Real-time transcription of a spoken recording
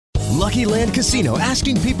Lucky Land Casino,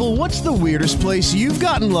 asking people, what's the weirdest place you've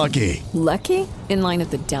gotten lucky? Lucky? In line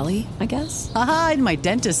at the deli, I guess? Aha, in my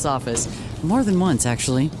dentist's office. More than once,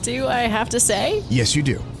 actually. Do I have to say? Yes, you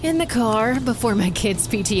do. In the car before my kids'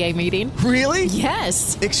 PTA meeting. Really?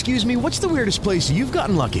 Yes. Excuse me, what's the weirdest place you've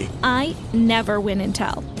gotten lucky? I never win and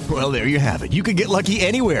tell. Well, there you have it. You can get lucky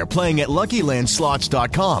anywhere, playing at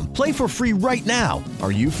LuckyLandSlots.com. Play for free right now.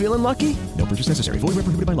 Are you feeling lucky? No purchase necessary. Void where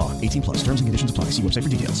prohibited by law. 18 plus. Terms and conditions apply. See website for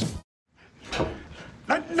details.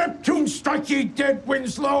 Let Neptune strike ye dead,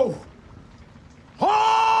 Winslow!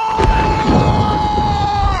 Hark!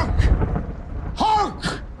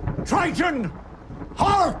 Hark! Triton!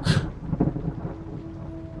 Hark!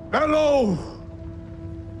 Bellow!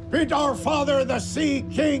 Bid our father, the Sea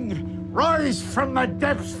King, rise from the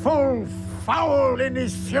depths full foul in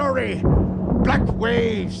his fury. Black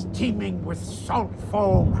waves teeming with salt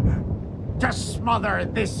foam, to smother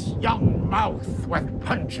this young mouth with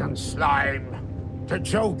pungent slime. To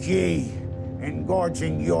choke ye,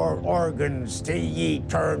 engorging your organs till ye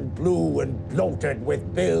turn blue and bloated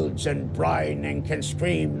with bilge and brine and can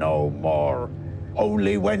scream no more.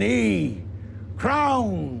 Only when he,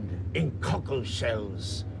 crowned in cockle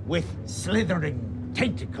shells, with slithering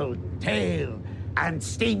tentacled tail and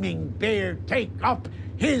steaming beard, take up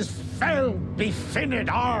his fell befinned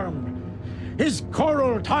arm. His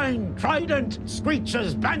coral-tined trident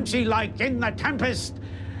screeches banshee-like in the tempest,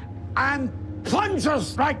 and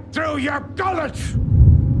plunges right through your gullet,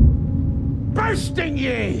 bursting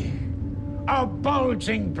ye, a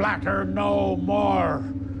bulging bladder no more,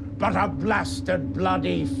 but a blasted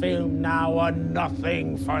bloody film now, a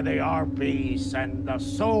nothing for the harpies and the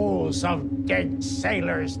souls of dead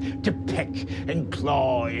sailors to peck and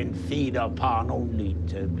claw and feed upon, only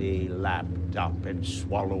to be lapped up and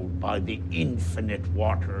swallowed by the infinite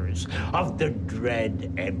waters of the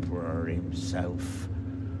dread emperor himself.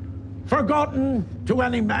 Forgotten to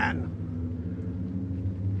any man,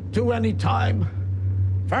 to any time,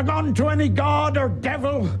 forgotten to any god or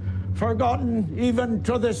devil, forgotten even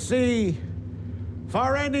to the sea.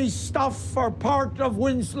 For any stuff or part of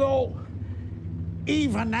Winslow,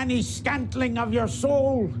 even any scantling of your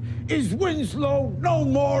soul, is Winslow no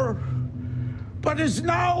more, but is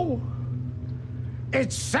now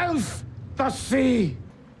itself the sea.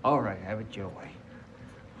 All right, have it your way.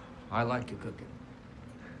 I like your cooking.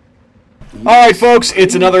 All right, folks,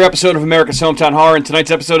 it's another episode of America's Hometown Horror, and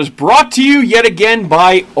tonight's episode is brought to you yet again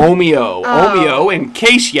by Omio. Omio, in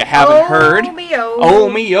case you haven't heard,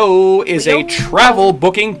 Omio is a travel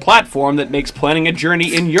booking platform that makes planning a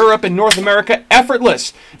journey in Europe and North America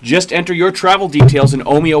effortless. Just enter your travel details, and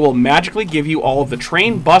Omio will magically give you all of the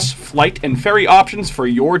train, bus, flight, and ferry options for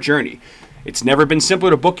your journey. It's never been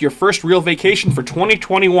simpler to book your first real vacation for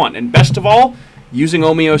 2021, and best of all, using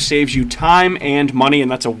Omio saves you time and money,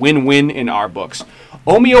 and that's a win-win in our books.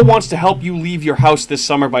 Omio wants to help you leave your house this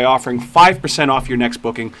summer by offering 5% off your next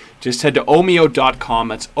booking. Just head to omio.com,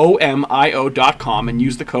 that's omio.com, and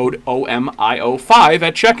use the code OMIO5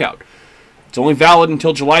 at checkout. It's only valid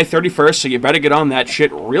until July 31st, so you better get on that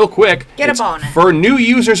shit real quick. Get on it. For new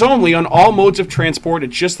users only on all modes of transport.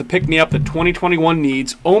 It's just the pick-me-up that 2021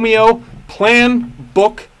 needs. Omio, plan,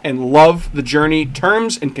 book, and love the journey.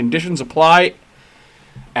 Terms and conditions apply.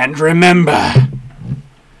 And remember,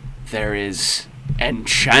 there is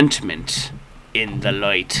enchantment in the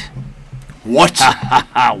light. What?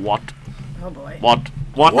 What? Oh boy. What?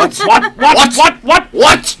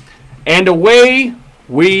 And away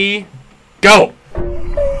we go.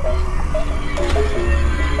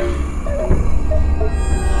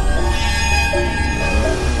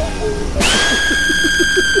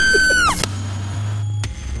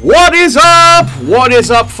 What is up? What is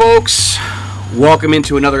up, folks? Welcome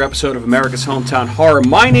into another episode of America's Hometown Horror.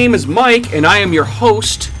 My name is Mike, and I am your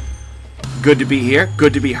host. Good to be here.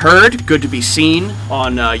 Good to be heard. Good to be seen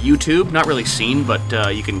on YouTube. Not really seen, but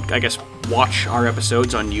you can, I guess, watch our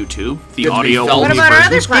episodes on YouTube. The audio only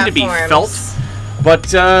version. It's good to be felt.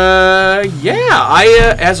 But,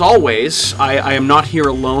 as always, I am not here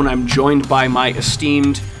alone. I'm joined by my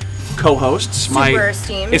esteemed co-hosts. Super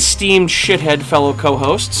esteemed. Esteemed shithead fellow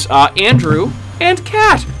co-hosts, Andrew and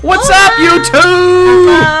Kat. What's up, you two?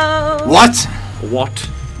 Hello. What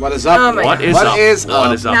is up? Oh my What God. is up?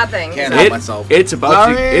 What is up? Nothing. Can't help myself. It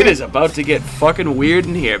is about to get fucking weird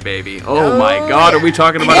in here, baby. Oh my God, are we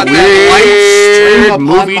talking about a weird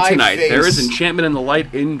movie tonight? Face. There is enchantment in the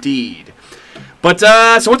light, indeed. But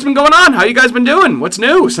so what's been going on? How you guys been doing? What's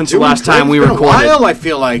new since the last time we recorded? It's been a while, I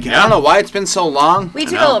feel like. I don't know why it's been so long. We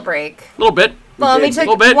took a little break. A little bit. Well, we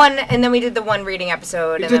took bit. one, and then we did the one reading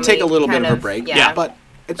episode. We and did then take a little bit of a break. Yeah. But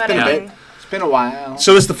it's been a bit. Been a while.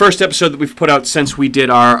 So this is the first episode that we've put out since we did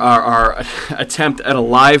our attempt at a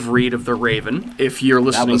live read of The Raven. If you're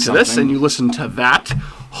listening to this and you listen to that,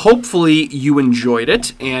 hopefully you enjoyed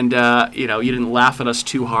it and you didn't laugh at us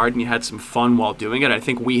too hard and you had some fun while doing it. I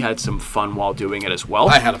think we had some fun while doing it as well.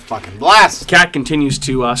 I had a fucking blast. Kat continues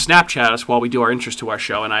to Snapchat us while we do our intros to our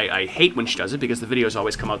show, and I hate when she does it because the videos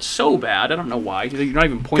always come out so bad. I don't know why. You're not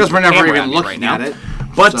even pointing because we're never even looking looking right at it.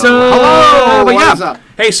 But hello, but what is yeah. up?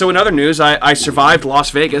 Hey, so in other news, I survived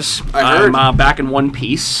Las Vegas. I heard. I'm back in one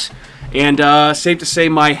piece. And safe to say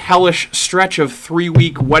my hellish stretch of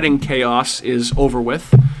 3-week wedding chaos is over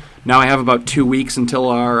with. Now I have about 2 weeks until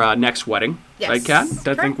our next wedding. Yes. Right, Kat?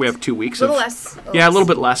 I think we have 2 weeks. A little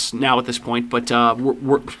bit less now at this point, but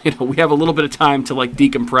we're we have a little bit of time to like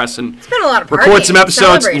decompress and it's been a lot of record some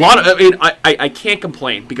episodes. Celebrating. A lot of I can't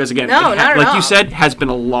complain because again, not at like all. you said, has been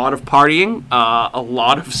a lot of partying, a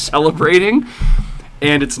lot of celebrating.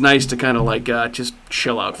 And it's nice to kind of like just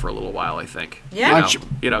chill out for a little while, I think. Yeah.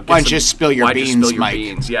 Why don't you spill your beans,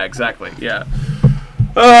 Mike? Yeah, exactly. Yeah.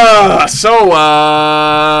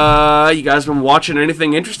 You guys been watching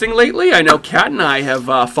anything interesting lately? I know Kat and I have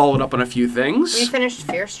followed up on a few things. We finished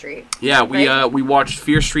Fear Street. Yeah, we watched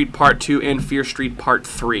Fear Street Part 2 and Fear Street Part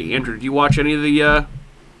 3. Andrew, did you watch any of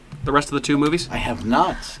the rest of the 2 movies? I have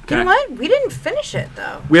not. Okay. You know what? We didn't finish it,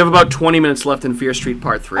 though. We have about 20 minutes left in Fear Street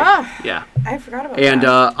Part 3. Oh, yeah. I forgot about and,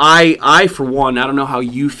 that. And I, for one, I don't know how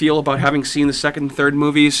you feel about having seen the second and third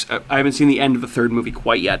movies. I haven't seen the end of the third movie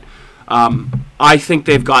quite yet. I think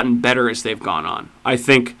they've gotten better as they've gone on. I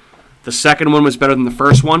think the second one was better than the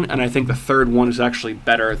first one, and I think the third one is actually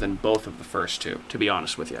better than both of the first two, to be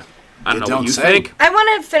honest with you. I don't know what you think. I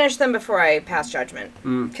want to finish them before I pass judgment,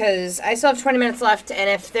 because I still have 20 minutes left, and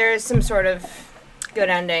if there's some sort of good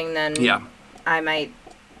ending, then I might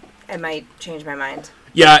change my mind.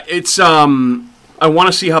 Yeah, it's I want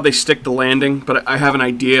to see how they stick the landing, but I have an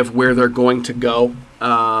idea of where they're going to go.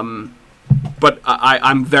 But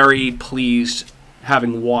I'm very pleased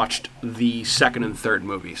having watched the second and third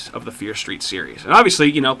movies of the Fear Street series. And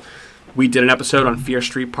obviously, we did an episode on Fear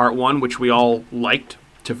Street Part 1, which we all liked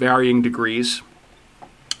to varying degrees.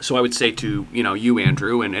 So I would say to, you,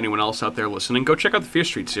 Andrew, and anyone else out there listening, go check out the Fear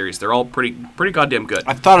Street series. They're all pretty goddamn good.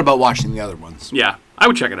 I've thought about watching the other ones. Yeah, I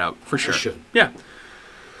would check it out, for sure. I should. Yeah.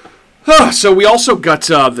 So we also got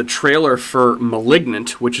the trailer for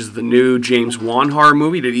Malignant, which is the new James Wan horror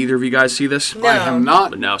movie. Did either of you guys see this? No. I have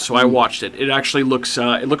not. No, so I watched it. It actually looks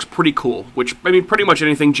pretty cool, which, I mean, pretty much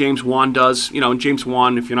anything James Wan does. And James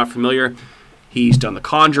Wan, if you're not familiar, he's done The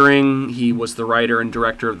Conjuring. He was the writer and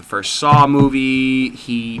director of the first Saw movie.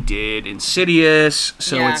 He did Insidious.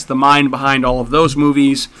 So it's the mind behind all of those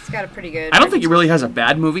movies. It's got a pretty good... I don't think he really has a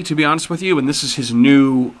bad movie, to be honest with you. And this is his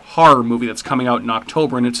new horror movie that's coming out in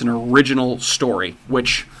October, and it's an original story,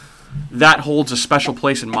 which that holds a special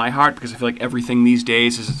place in my heart because I feel like everything these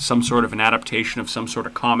days is some sort of an adaptation of some sort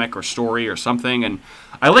of comic or story or something. And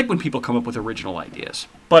I like when people come up with original ideas.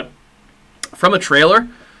 But from a trailer...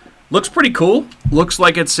 looks pretty cool. Looks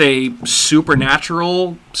like it's a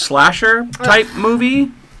supernatural slasher type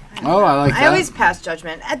movie. Oh, I like that. I always pass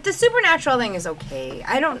judgment. The supernatural thing is okay.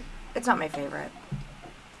 It's not my favorite.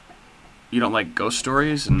 You don't like ghost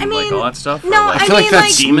stories and like all that stuff? No, I feel like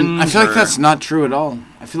that's demons. I feel like that's not true at all.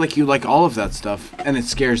 I feel like you like all of that stuff, and it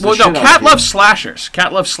scares the shit out of you. Kat loves slashers.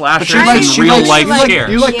 Kat loves slashers and she real likes- life scares.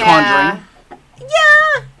 You like Conjuring.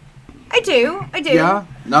 Yeah, I do. Yeah?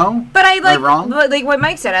 No? But I like, Am I wrong? like what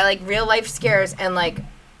Mike said, I like real life scares and like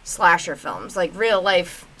slasher films. Like real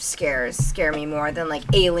life scares scare me more than like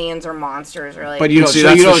aliens or monsters or like. But you don't See, so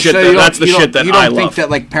that's you the don't shit so that- you don't- that's the you shit don't- that you don't I think love. that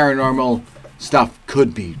like paranormal stuff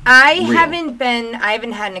could be I real.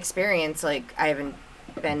 haven't had an experience like I haven't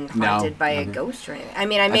been haunted by a ghost or anything. I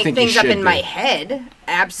mean, I make think you things up should in my be. head,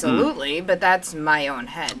 absolutely, but that's my own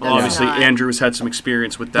head. Well, That's obviously, not- Andrew has had some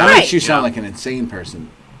experience with That that. makes you Yeah. sound like an insane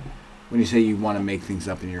person when you say you want to make things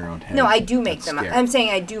up in your own head. No, I do make That's them up. scary. I'm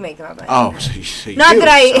saying I do make them up. Oh, so you Not do, that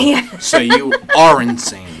I- so, yeah. so you are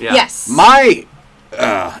insane. Yeah. Yes. My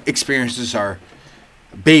experiences are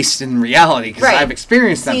based in reality because Right. I've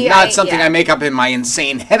experienced them, See, not something yeah. I make up in my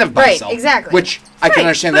insane head of Right, myself. exactly. Which I can Right,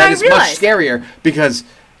 understand but that I is realized- much scarier because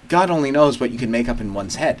God only knows what you can make up in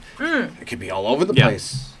one's head. Mm. It could be all over the Yeah.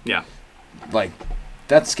 place. Yeah. Like,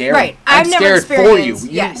 that's scary. Right. I'm I've never scared for you.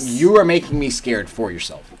 experienced- yes. You are making me scared for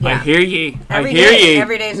yourself. I Yeah. hear ye. Every I hear day- ye.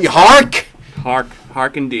 Every day. is- Hark!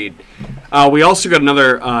 Hark indeed. We also got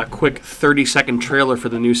another quick 30-second trailer for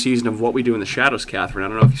the new season of What We Do in the Shadows, Catherine. I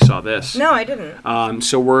don't know if you saw this. No, I didn't.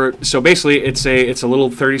 So basically it's a little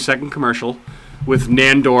 30-second commercial with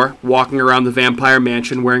Nandor walking around the vampire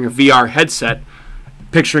mansion wearing a VR headset,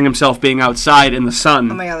 picturing himself being outside in the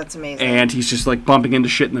sun. Oh my God, that's amazing. And he's just like bumping into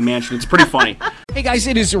shit in the mansion. It's pretty funny. Hey guys,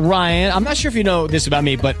 it is Ryan. I'm not sure if you know this about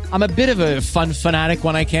me, but I'm a bit of a fun fanatic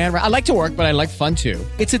when I can. I like to work, but I like fun too.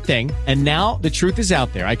 It's a thing. And now the truth is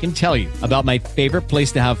out there. I can tell you about my favorite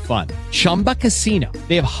place to have fun. Chumba Casino.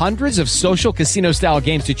 They have hundreds of social casino style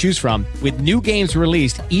games to choose from with new games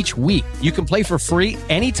released each week. You can play for free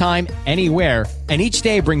anytime, anywhere. And each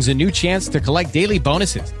day brings a new chance to collect daily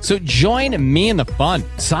bonuses. So join me in the fun.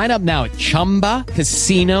 Sign up now at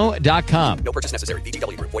ChumbaCasino.com. No purchase necessary.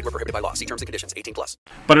 VGW Group. Void where prohibited by law. See terms and conditions. 18+.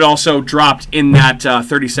 But it also dropped in that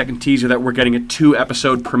 30-second teaser that we're getting a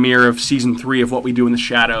 2-episode premiere of Season 3 of What We Do in the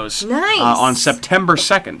Shadows. Nice. On September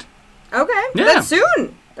 2nd. Okay. Yeah. That's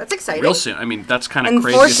soon. That's exciting. Real soon. I mean, that's kind of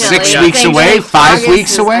crazy. 6 weeks away? 5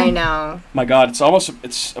 weeks away? I know. My God,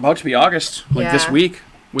 it's about to be August. Like this week.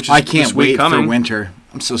 Which is I can't this week wait coming. for winter.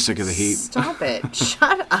 I'm so sick of the heat. Stop it.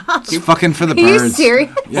 Shut up. It's fucking for the Are you birds. serious?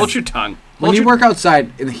 Yeah. Hold your tongue. When you work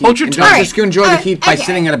outside in the heat, Hold your and tongue. don't just go enjoy the heat by okay.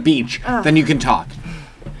 sitting at a beach, then you can talk.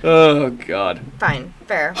 Oh, God. Fine.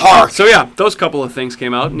 Fair. So, yeah, those couple of things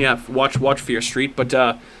came out. And, yeah, watch Fear Street. But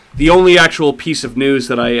the only actual piece of news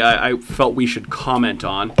that I felt we should comment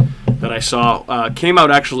on that I saw came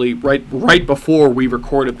out actually right before we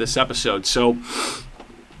recorded this episode. So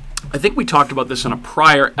I think we talked about this on a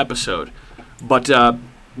prior episode. But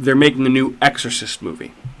they're making a new Exorcist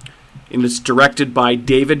movie. And it's directed by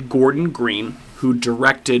David Gordon Green, who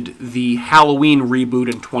directed the Halloween reboot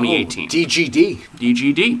in 2018.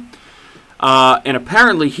 DGD. And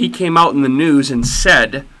apparently he came out in the news and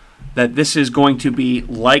said that this is going to be,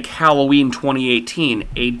 like Halloween 2018,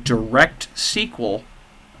 a direct sequel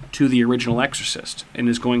to the original Exorcist, and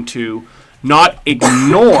is going to not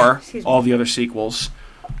ignore all the other sequels,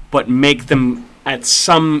 but make them in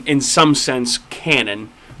some sense canon,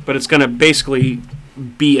 but it's going to basically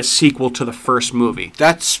be a sequel to the first movie.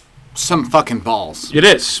 That's some fucking balls. It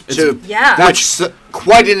is. That's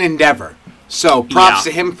quite an endeavor. So props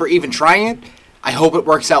to him for even trying it. I hope it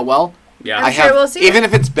works out well. Yeah, I'm sure we'll see. Even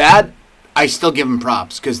if it's bad, I still give him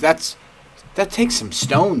props because that takes some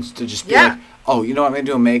stones to just be like, oh, you know what I'm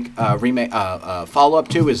going to do? Follow up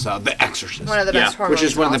to is The Exorcist. One of the best horror movies.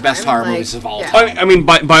 Which is one of the best horror movies of all time. I mean,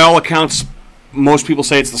 by all accounts, most people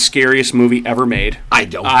say it's the scariest movie ever made. I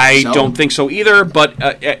don't think so either, but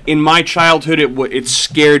in my childhood, it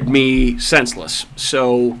scared me senseless.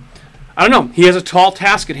 So, I don't know. He has a tall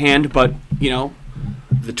task at hand, but,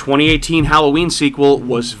 the 2018 Halloween sequel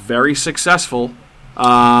was very successful.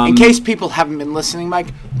 In case people haven't been listening,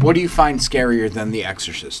 Mike, what do you find scarier than The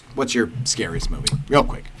Exorcist? What's your scariest movie? Real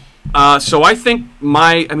quick. So I think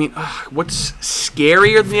what's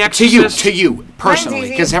scarier than The Exorcist? To you, personally,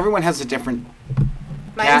 because everyone has a different...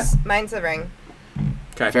 Mine's The Ring.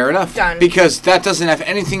 Okay. Fair enough. Done. Because that doesn't have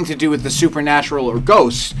anything to do with the supernatural or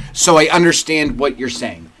ghosts, so I understand what you're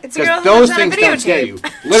saying. It's a girl who those lives on a things don't videotape. scare you.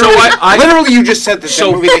 Literally, literally, you just said the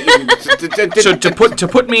movie that you... So to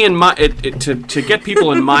put me in my... to get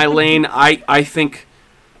people in my lane, I think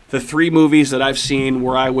the 3 movies that I've seen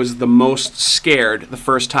where I was the most scared the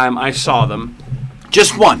first time I saw them...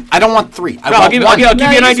 Just one. I don't want 3. I'll give you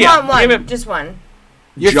an idea. Want one. Just one.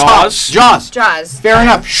 Jaws. Fair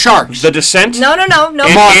enough. Sharks. The Descent. No. And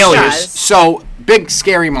Aliens. So, big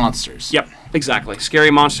scary monsters. Yep, exactly.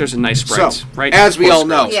 Scary monsters and nice sprites, right? As we all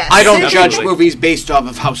know, Yes. I don't judge movies based off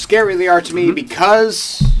of how scary they are to me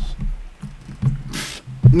because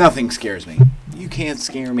nothing scares me. You can't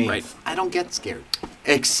scare me. Right. I don't get scared.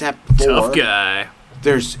 Except for... Tough guy.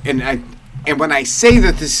 And when I say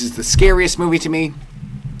that this is the scariest movie to me,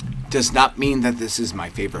 does not mean that this is my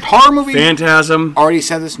favorite horror movie. Phantasm. Already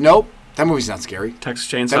said this. Nope. That movie's not scary. Texas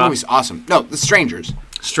Chainsaw. That movie's awesome. No, The Strangers.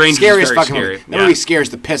 Scariest very fucking movie. scary. That movie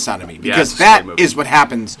scares the piss out of me because it's a that scary movie. is what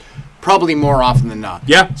happens probably more often than not.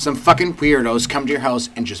 Yeah. Some fucking weirdos come to your house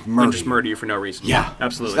and just murder you for no reason. Yeah.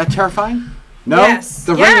 Absolutely. Is that terrifying? No. Yes.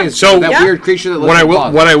 The Ring is that weird creature that lives in the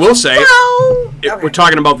closet. What I will say, Okay. we're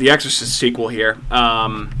talking about the Exorcist sequel here.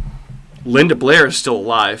 Linda Blair is still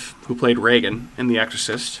alive, who played Reagan in The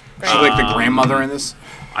Exorcist. Is she like the grandmother in this?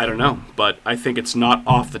 I don't know, but I think it's not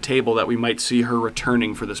off the table that we might see her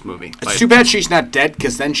returning for this movie. It's too bad she's not dead,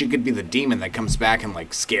 because then she could be the demon that comes back and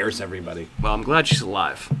like scares everybody. Well, I'm glad she's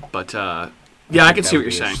alive, but yeah, I can see what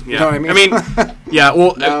you're saying. Yeah. You know what I mean? Yeah.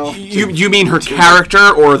 Well, No. you mean her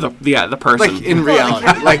character or the person? Like in reality,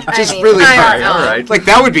 like I just mean, really. all right. Like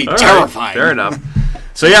that would be All right, terrifying. fair enough.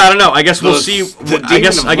 So yeah, I don't know. I guess we'll see. I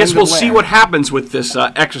guess Linda we'll see Blair. what happens with this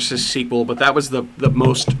Exorcist sequel. But that was the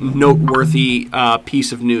most noteworthy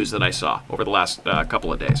piece of news that I saw over the last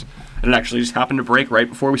couple of days, and it actually just happened to break right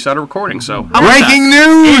before we started recording. So how about Breaking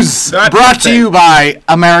that? news That brought to thing. you by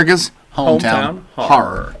America's Hometown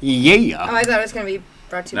Horror. Yeah. Oh, I thought it was going to be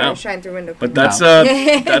brought to you by Shine Through Window. But that's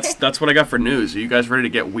what I got for news. Are you guys ready to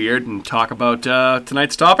get weird and talk about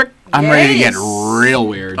tonight's topic? I'm ready to get real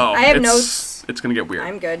weird. I have notes. It's going to get weird.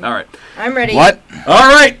 I'm good. All right. I'm ready. What? All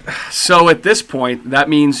right. So at this point, that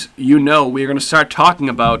means we're going to start talking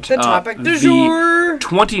about the topic du jour.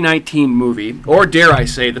 2019 movie, or dare I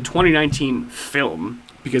say, the 2019 film,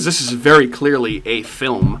 because this is very clearly a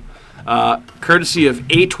film, courtesy of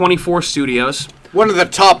A24 Studios. One of the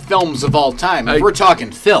top films of all time. If we're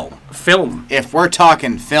talking film. If we're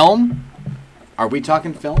talking film, are we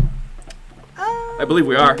talking film? I believe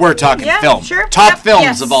we are. We're talking film. Sure. Top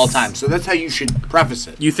films of all time. So that's how you should preface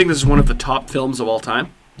it. You think this is one of the top films of all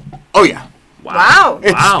time? Oh, yeah. Wow.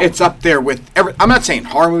 It's up there with... I'm not saying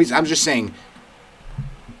horror movies. I'm just saying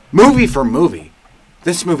movie for movie.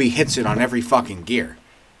 This movie hits it on every fucking gear.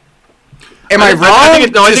 Am I wrong?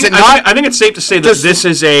 I think it's safe to say that this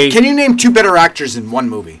is a... Can you name two better actors in one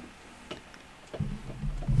movie?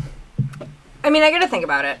 I mean, I gotta think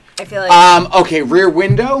about it. I feel like... Okay, Rear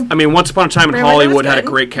Window. I mean, Once Upon a Time in Hollywood had a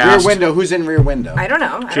great cast. Rear Window. Who's in Rear Window? I don't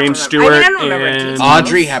know. James Stewart and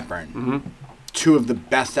Audrey Hepburn. Mm-hmm. Two of the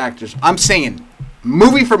best actors. I'm saying,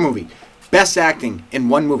 movie for movie, best acting in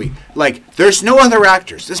one movie. Like, there's no other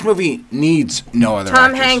actors. This movie needs no other actors.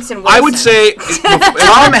 Tom Hanks and Wilson. I would say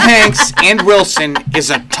Tom Hanks and Wilson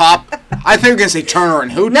is a top... I think you were going to say Turner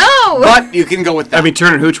and Hooch. No! But you can go with that. I mean,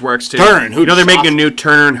 Turner and Hooch works, too. Turner and Hooch. You know they're making a new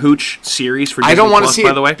Turner and Hooch series for Disney I don't want to see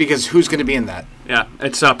by it, the way. because who's going to be in that? Yeah,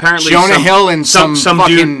 it's apparently Jonah Hill and some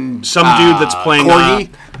dude that's playing Corgi?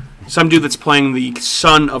 Some dude that's playing the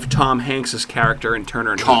son of Tom Hanks' character in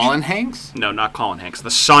Turner and Hooch. Colin Hanks? No, not Colin Hanks.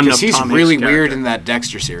 The son of Tom Hanks' Hanks' really character. weird in that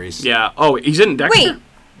Dexter series. Yeah. Oh, he's in Dexter? Wait.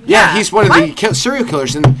 Yeah, he's one of the serial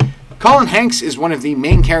killers. And Colin Hanks is one of the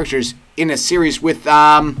main characters in a series with,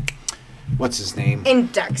 what's his name? In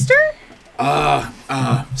Dexter?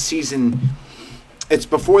 Season... It's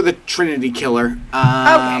before the Trinity Killer.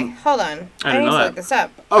 Okay, hold on. I need to look this up.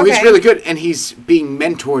 Oh, he's really good, and he's being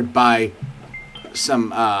mentored by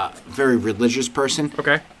some very religious person.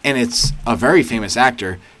 Okay. And it's a very famous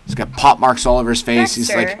actor. He's got pop marks all over his face.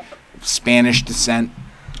 Dexter. He's like Spanish descent.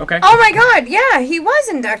 Okay. Oh my God! Yeah, he was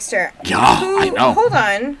in Dexter. Yeah, I know. Hold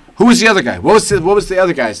on. Who was the other guy? What was the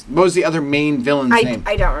other guys? What was the other main villain's name?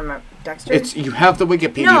 I don't remember. Dexter. You have the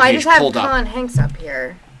Wikipedia no, page I just have pulled up. Colin Hanks up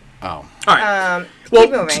here. Oh. All right.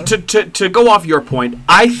 Keep moving. To go off your point,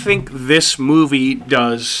 I think this movie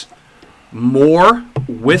does more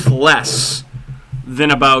with less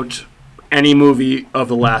than about any movie of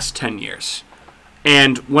the last 10 years.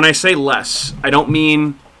 And when I say less, I don't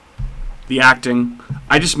mean the acting.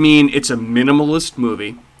 I just mean it's a minimalist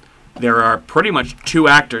movie. There are pretty much two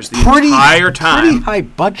actors the entire time. Pretty high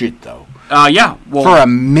budget, though. Yeah. Well, for a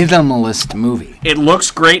minimalist movie. It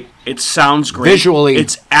looks great. It sounds great. Visually,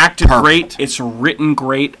 it's acted perfect. great. It's written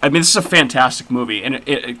great. I mean, this is a fantastic movie, and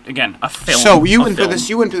it again, a film. So you went for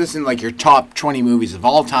this in like your top 20 movies of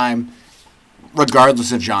all time,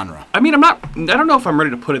 regardless of genre. I mean, I don't know if I'm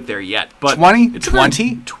ready to put it there yet, but 20?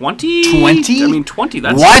 20? 20? 20? I mean, 20.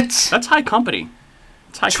 That's what? That's high company.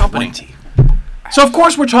 It's high company. 20. So, of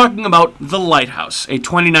course, we're talking about The Lighthouse, a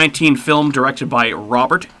 2019 film directed by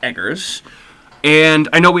Robert Eggers. And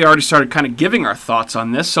I know we already started kind of giving our thoughts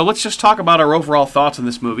on this, so let's just talk about our overall thoughts on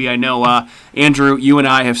this movie. I know, Andrew, you and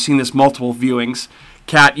I have seen this multiple viewings.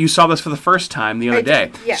 Kat, you saw this for the first time the other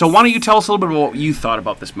day. Yes. So why don't you tell us a little bit about what you thought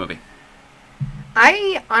about this movie?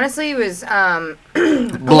 I honestly was blown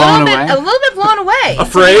away. A little bit blown away.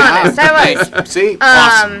 Afraid? To be honest, I was. See?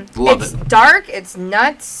 Awesome. Love it's it. dark. It's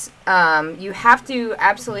nuts. You have to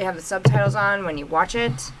absolutely have the subtitles on when you watch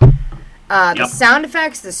it. The sound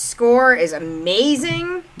effects, the score is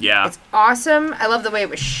amazing. Yeah. It's awesome. I love the way it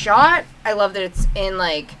was shot. I love that it's in,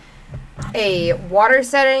 like, a water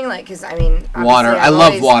setting. Like, because, I mean... Water. I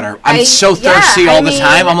love water. I'm so thirsty all the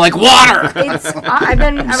time. I'm like, water! I've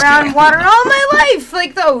been around water all my life.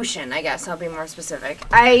 Like, the ocean, I guess. I'll be more specific.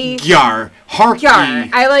 Yar. Harky. Yar.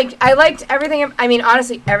 I liked everything. I mean,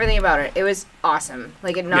 honestly, everything about it. It was awesome.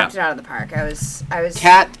 Like, it knocked it out of the park. I was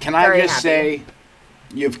Kat, can I just happy. say...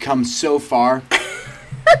 You've come so far.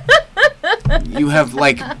 You have,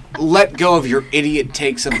 like, let go of your idiot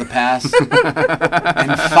takes of the past. And finally...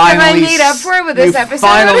 Have I made up for it with this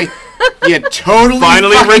episode? You totally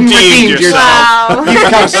redeemed yourself. Wow.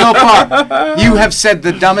 You've come so far. You have said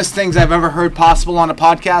the dumbest things I've ever heard possible on a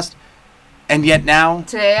podcast. And yet now...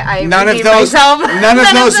 Today, I none of redeemed those, myself. None of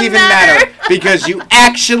those even matter. Because you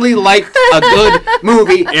actually liked a good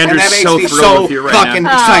movie. Andrew's and that makes so me thrilled so with you right fucking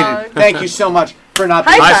now. excited. Thank you so much. for not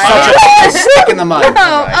being High such a stick in the mud.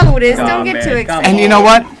 Oh, Otis, don't get too excited. And you know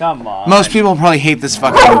what? Come on. Most people probably hate this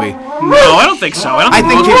fucking movie. No, I don't think so. I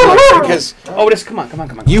think people do because Otis, come on.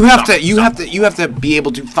 you have to be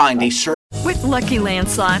able to find a certain. With Lucky Land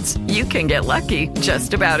Slots, you can get lucky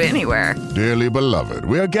just about anywhere. Dearly beloved,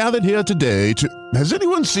 we are gathered here today to... Has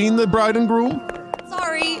anyone seen the bride and groom?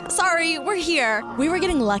 Sorry, we're here. We were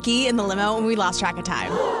getting lucky in the limo and we lost track of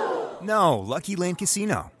time. No, Lucky Land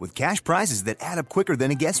Casino, with cash prizes that add up quicker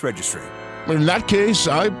than a guest registry. In that case,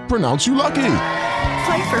 I pronounce you lucky.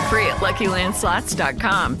 Play for free at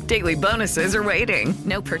LuckyLandSlots.com. Daily bonuses are waiting.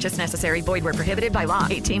 No purchase necessary. Void where prohibited by law.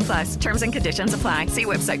 18+. Terms and conditions apply. See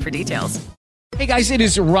website for details. Hey guys, it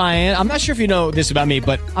is Ryan. I'm not sure if you know this about me,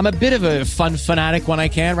 but I'm a bit of a fun fanatic when I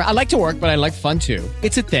can. I like to work, but I like fun too.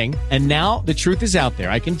 It's a thing. And now the truth is out there.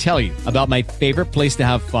 I can tell you about my favorite place to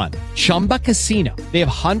have fun. Chumba Casino. They have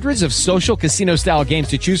hundreds of social casino style games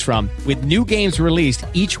to choose from with new games released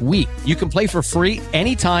each week. You can play for free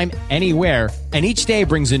anytime, anywhere. And each day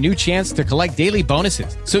brings a new chance to collect daily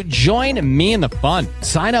bonuses. So join me in the fun.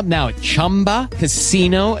 Sign up now at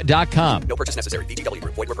ChumbaCasino.com. No purchase necessary. VGW.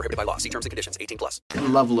 Void where prohibited by law. See terms and conditions. 18+.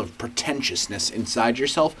 Level of pretentiousness inside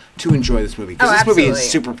yourself to enjoy this movie. Because this movie is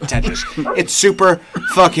super pretentious. It's super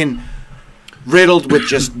fucking riddled with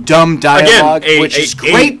just dumb dialogue, which is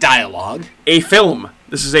great dialogue. A film.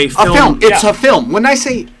 This is a film. A film. It's a film. When I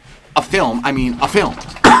say a film, I mean a film.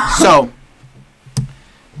 So,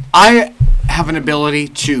 I have an ability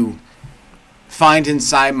to find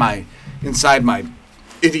inside my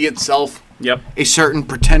idiot self a certain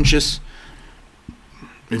pretentious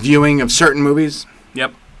viewing of certain movies.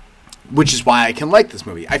 Yep. Which is why I can like this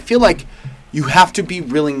movie. I feel like you have to be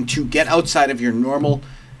willing to get outside of your normal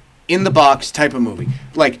in the box type of movie.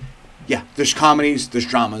 Like, yeah, there's comedies, there's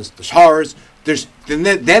dramas, there's horrors,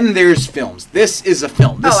 then there's films. This is a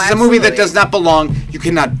film. This is a movie that does not belong. You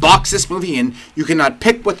cannot box this movie in. You cannot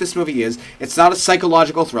pick what this movie is. It's not a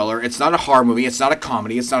psychological thriller. It's not a horror movie. It's not a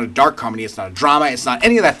comedy. It's not a dark comedy. It's not a drama. It's not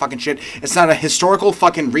any of that fucking shit. It's not a historical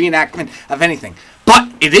fucking reenactment of anything. But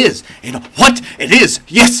it is. You know what? It is.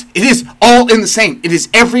 Yes, it is all in the same. It is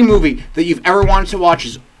every movie that you've ever wanted to watch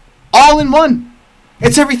is all in one.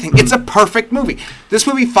 It's everything. It's a perfect movie. This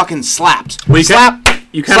movie fucking slaps. Slap.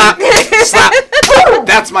 You slap. Slap.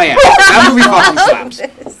 That's my ass. That movie fucking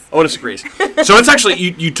slaps. Otis agrees. So it's actually,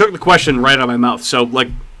 you took the question right out of my mouth. So, like,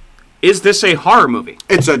 is this a horror movie?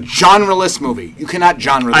 It's a genreless movie. You cannot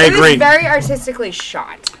genre. I agree. It's very artistically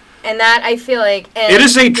shot. And that, I feel like... It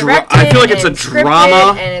is a I feel like it's a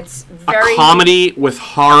drama, and it's very... a comedy with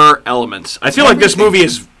horror elements. I feel like this movie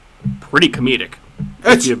is pretty comedic.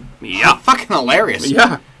 It's fucking hilarious.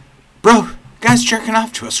 Yeah. Bro, guy's jerking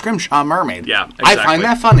off to a scrimshaw mermaid. Yeah, exactly. I find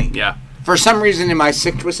that funny. Yeah. For some reason in my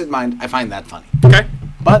sick, twisted mind, I find that funny. Okay.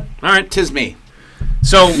 But, all right, 'tis me.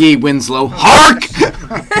 So, ye Winslow, hark!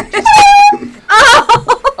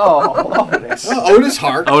 Otis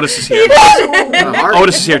Hart. Otis is here.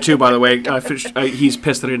 Otis is here too, by the way. He's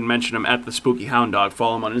pissed that I didn't mention him at the Spooky Hound Dog.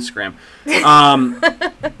 Follow him on Instagram.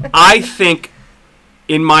 I think,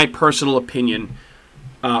 in my personal opinion,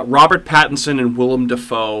 Robert Pattinson and Willem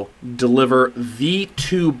Dafoe deliver the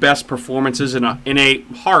two best performances in a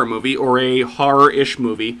horror movie or a horror-ish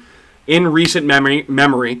movie in recent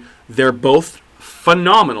memory. They're both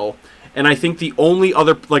phenomenal. And I think the only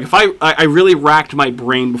other, like, if I really racked my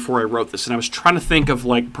brain before I wrote this, and I was trying to think of,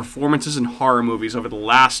 like, performances in horror movies over the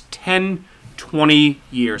last 10, 20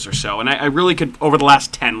 years or so. And I really could, over the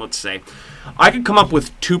last 10, let's say, I could come up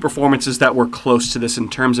with two performances that were close to this in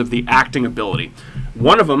terms of the acting ability.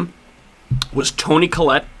 One of them was Toni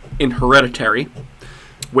Collette in Hereditary,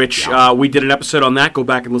 which we did an episode on that. Go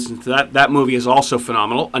back and listen to that. That movie is also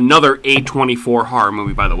phenomenal. Another A24 horror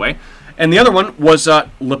movie, by the way. And the other one was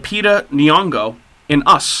Lupita Nyong'o in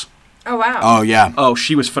Us. Oh, wow. Oh, yeah. Oh,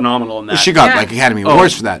 she was phenomenal in that. She got, like, Academy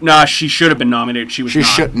Awards for that. Nah, she should have been nominated. She was not.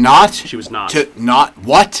 She should not? She was not. Not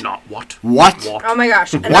what? Not what? What? Oh, my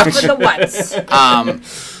gosh. Enough with the whats.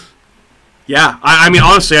 Yeah. I mean,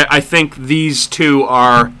 honestly, I think these two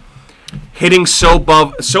are hitting so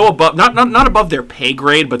above, not above their pay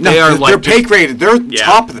grade, but they are like... They're pay graded. They're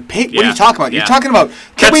top of the pay... What are you talking about? Yeah. You're talking about...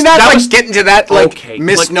 Can we not, get into that,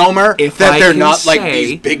 misnomer that they're not,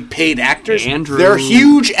 these big paid actors? Andrew, they're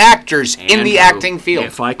huge actors in the acting field.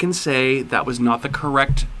 If I can say that was not the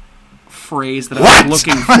correct phrase that I was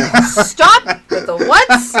looking for. Stop with the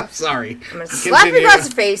whats. I'm sorry. I'm going to slap you across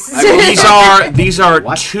the face. These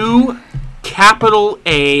are two capital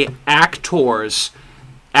A actors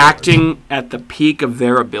acting at the peak of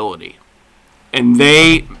their ability. And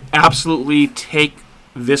they absolutely take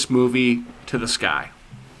this movie to the sky,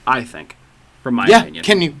 I think, from my opinion.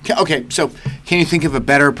 Can Can you think of a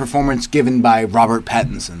better performance given by Robert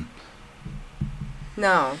Pattinson?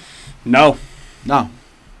 No. No. No.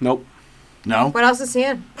 Nope. No. What else is he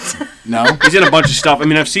in? No. He's in a bunch of stuff. I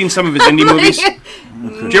mean, I've seen some of his indie movies.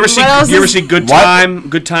 Do you ever see Good Time?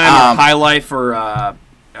 Good Time or High Life or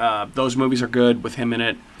those movies are good with him in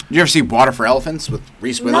it. Did you ever see Water for Elephants with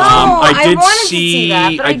Reese Witherspoon? I did see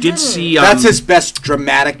that, but I did see. That's his best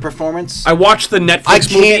dramatic performance. I watched the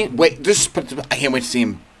Netflix movie. I can't wait to see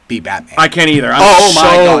him be Batman. I can't either. My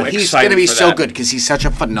God, he's going to be so good because he's such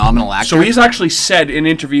a phenomenal actor. So he's actually said in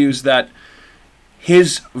interviews that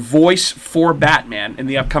his voice for Batman in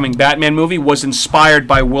the upcoming Batman movie was inspired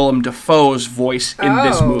by Willem Dafoe's voice in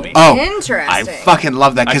this movie. Oh, interesting. I fucking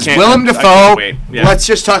love that because Willem Dafoe. Let's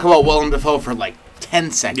just talk about Willem Dafoe for like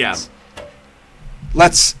 10 seconds.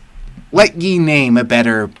 Yeah. Let ye name a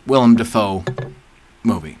better Willem Dafoe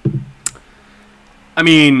movie. I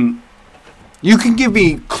mean, you can give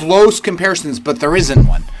me close comparisons, but there isn't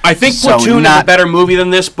one. I think Platoon is a better movie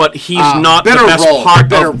than this, but he's not the best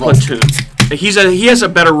part of Platoon. He has a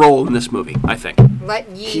better role in this movie, I think.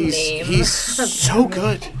 Let ye name. He's so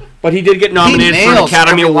good. But he did get nominated for an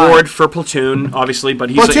Academy Award for Platoon, obviously.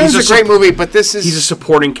 But Platoon's a great movie, but he's a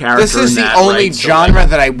supporting character. This is the only genre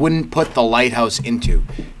that I wouldn't put The Lighthouse into.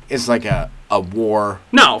 Is like a war,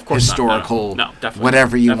 of course, historical, no, definitely,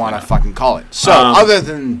 whatever you want to fucking call it. So, other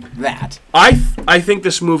than that, I think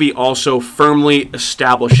this movie also firmly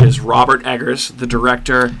establishes Robert Eggers, the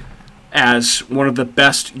director, as one of the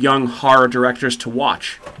best young horror directors to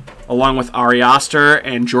watch, along with Ari Aster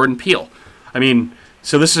and Jordan Peele. I mean,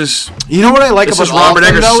 so this is... You know what I like about Robert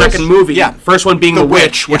Eggers' second movie. Yeah. First one being The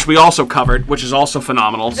Witch, which we also covered, which is also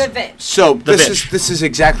phenomenal. The Witch. So this is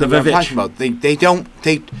exactly what I'm talking about.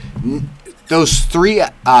 Those three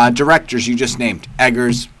directors you just named,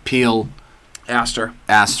 Eggers, Peele, Aster.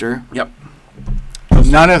 Yep.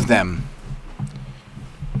 None of them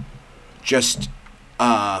just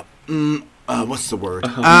what's the word?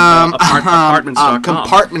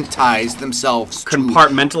 Compartmentize themselves.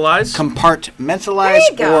 Compartmentalize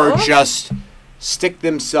or just stick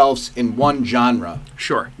themselves in one genre.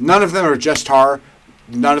 Sure. None of them are just horror.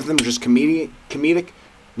 None of them are just comedic.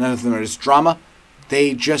 None of them are just drama.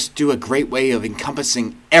 They just do a great way of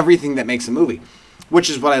encompassing everything that makes a movie, which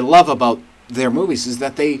is what I love about their movies is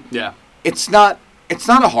that they. Yeah. It's not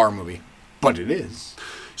a horror movie, but it is.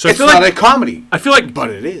 So it's not a comedy. I feel like, but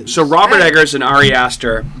it is. So Robert Eggers and Ari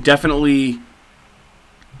Aster definitely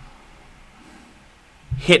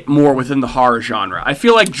hit more within the horror genre. I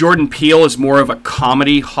feel like Jordan Peele is more of a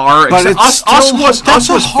comedy horror. But Us was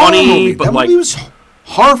funny, movie. but that like movie was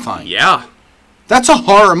horrifying. Yeah, that's a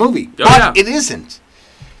horror movie, but it isn't.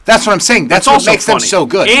 That's what I'm saying. That's what makes them so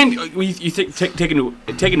good. And you take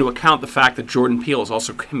into account the fact that Jordan Peele is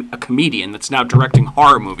also a comedian that's now directing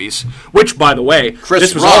horror movies. Which, by the way,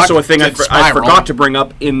 this was also a thing I forgot to bring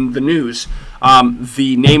up in the news.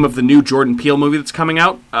 The name of the new Jordan Peele movie that's coming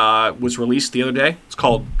out was released the other day. It's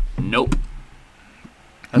called Nope.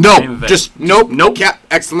 Nope. Just nope. Nope.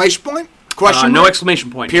 Exclamation point? Question mark? No exclamation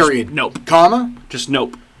point. Period. Just nope. Comma? Just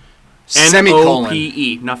nope. Semicolon.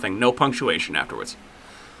 N-O-P-E. Nothing. No punctuation afterwards.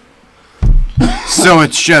 So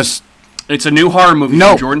it's a new horror movie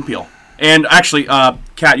from Jordan Peele. And actually,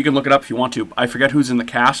 Kat, you can look it up if you want to. I forget who's in the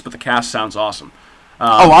cast, but the cast sounds awesome.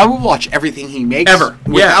 I will watch everything he makes.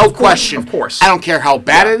 Without question. Of course. I don't care how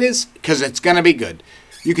bad it is, because it's going to be good.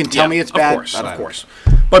 You can tell me it's bad. Of course.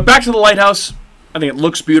 But back to The Lighthouse. I think it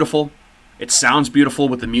looks beautiful. It sounds beautiful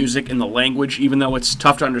with the music and the language, even though it's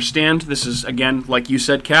tough to understand. This is, again, like you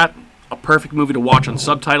said, Kat, a perfect movie to watch on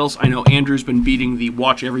subtitles. I know Andrew's been beating the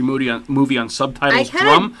watch every movie on subtitles drum. I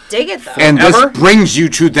kind of dig it, though. And this brings you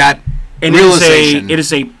to that realization. It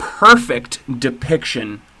is a perfect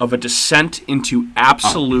depiction of a descent into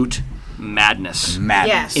absolute madness.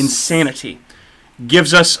 Yes. Insanity.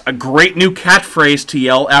 Gives us a great new catchphrase to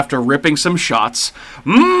yell after ripping some shots.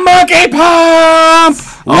 Monkey Pump!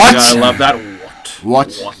 What? Oh, God, I love that.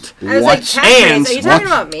 What? I was like, catchphrase, are you talking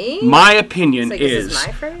about me? My opinion is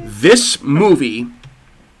my phrase? This movie,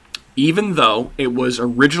 even though it was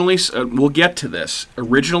originally, we'll get to this,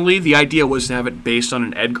 originally the idea was to have it based on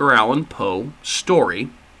an Edgar Allan Poe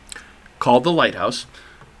story called The Lighthouse.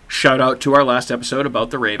 Shout out to our last episode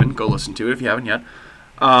about The Raven. Go listen to it if you haven't yet.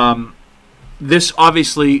 This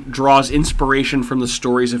obviously draws inspiration from the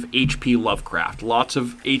stories of H.P. Lovecraft. Lots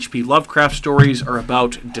of H.P. Lovecraft stories are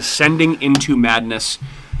about descending into madness,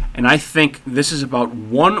 and I think this is about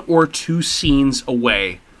one or two scenes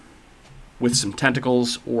away with some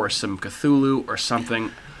tentacles or some Cthulhu or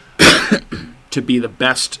something to be the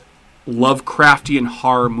best Lovecraftian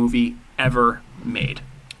horror movie ever made.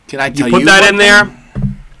 Can I tell you put that in there,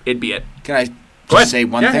 it'd be it. Can I Go just ahead. say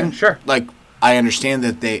one thing? Yeah, sure. Like, I understand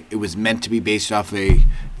that it was meant to be based off a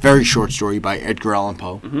very short story by Edgar Allan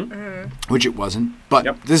Poe, which it wasn't.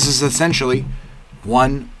 But this is essentially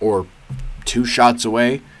 1 or 2 shots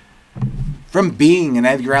away from being an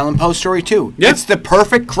Edgar Allan Poe story too. Yeah. It's the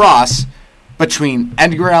perfect cross between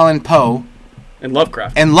Edgar Allan Poe and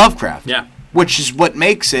Lovecraft. Yeah. Which is what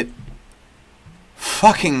makes it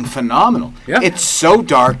fucking phenomenal. Yeah. It's so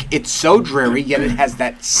dark, it's so dreary, yet it has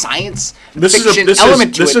that science This fiction is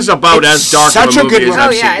element to it. This is about It's as dark such of a movie good as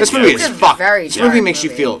I've seen. This movie is fucked. This movie dark makes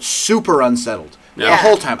you movie. feel super unsettled. Yeah. The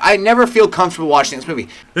whole time. I never feel comfortable watching this movie.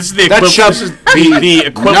 This is the That equivalent. should This is be the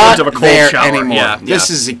equivalent not of a cold there shower anymore. Yeah, This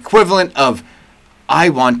is equivalent of I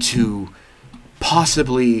want to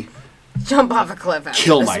possibly Jump off a cliff. After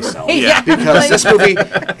kill this myself. movie. Because this movie,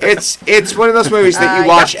 it's one of those movies that you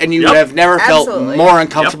watch and you have never felt Absolutely. more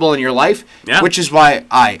uncomfortable in your life, Yeah. which is why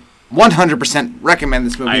I 100% recommend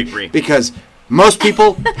this movie. I agree. Because most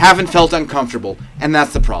people haven't felt uncomfortable, and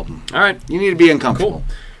that's the problem. All right. You need to be uncomfortable.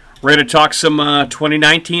 Cool. We're going to talk some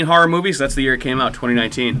 2019 horror movies. That's the year it came out,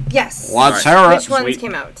 2019. Yes. Let's All hear it. Which ones Sweet.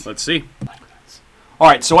 came out? Let's see. All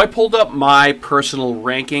right, so I pulled up my personal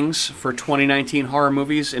rankings for 2019 horror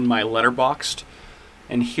movies in my Letterboxd,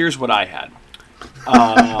 and here's what I had.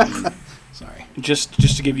 Sorry. Just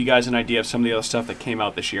to give you guys an idea of some of the other stuff that came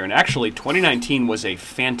out this year. And actually, 2019 was a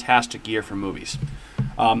fantastic year for movies.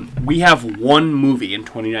 We have one movie in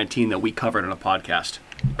 2019 that we covered on a podcast.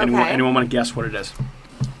 Anyone want to guess what it is?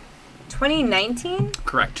 2019?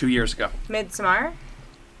 Correct, 2 years ago. Midsommar?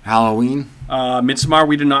 Halloween? Midsommar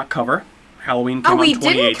we did not cover. Halloween came out in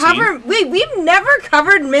 2018. Didn't cover... Wait, we've never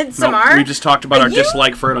covered Midsommar? No, we just talked about our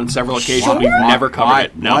dislike for it on several occasions. We've never covered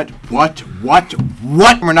it. No. What?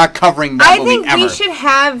 We're not covering that movie think ever. we should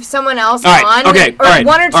have someone else All right, on, okay, or all right,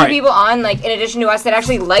 one or two all right. people on, like in addition to us, that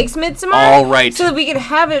actually likes Midsommar. All right. So that we could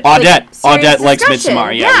have it. Audette likes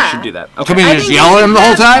Midsommar. Yeah, we should do that. Okay. Can we just yell at him the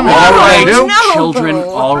whole time? All right, No. children.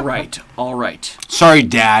 All right. Sorry,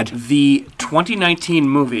 Dad. The 2019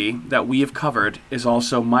 movie that we have covered is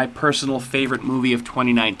also my personal favorite movie of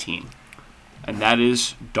 2019, and that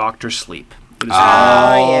is Dr. Sleep. It is an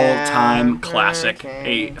all-time classic,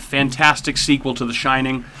 a fantastic sequel to The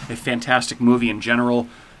Shining, a fantastic movie in general,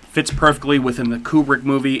 fits perfectly within the Kubrick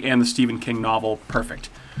movie and the Stephen King novel. Perfect.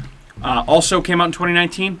 Also came out in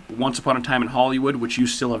 2019, Once Upon a Time in Hollywood, which you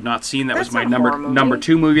still have not seen. That was my number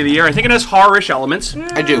 2 movie of the year. I think it has horror-ish elements.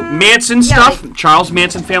 I do. Manson stuff, Charles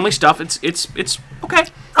Manson family stuff. It's okay.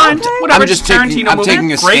 Fine. Whatever. I'm just taking a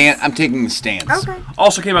Great. stand. I'm taking a stance. Okay.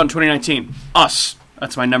 Also came out in 2019, Us.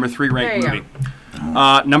 That's my number 3 ranked There you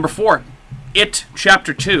movie. Number 4, It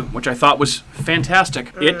Chapter 2, which I thought was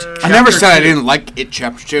fantastic. I never said I didn't like It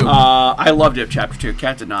Chapter 2. I loved It Chapter 2.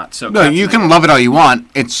 Kat did not. So No, Kat you did can not. love it all you want.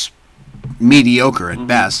 It's mediocre at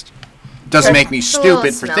best. Doesn't make me It's a little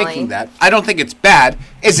stupid for smelly. thinking that. I don't think it's bad.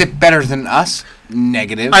 Is it better than Us?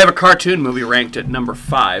 Negative. I have a cartoon movie ranked at number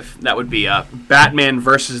 5. That would be Batman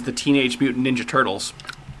versus the Teenage Mutant Ninja Turtles,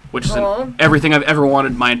 which is everything I've ever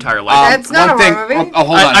wanted my entire life. That's not a horror movie. Hold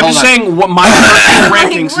on. I'm just saying what my personal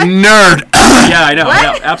rankings. Nerd. Yeah, I know.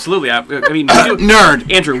 Absolutely. I mean,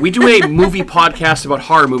 nerd. Andrew, we do a movie podcast about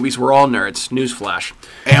horror movies. We're all nerds. Newsflash.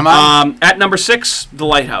 Am I? At number 6, The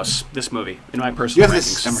Lighthouse. This movie in my You personal have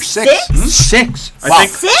rankings. this number 6? 6. I Wow.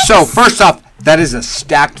 think- So first off, that is a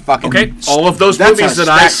stacked fucking. Okay, all of those that's movies a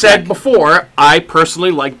that I stacked said deck. before, I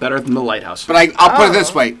personally like better than The Lighthouse. But I'll put it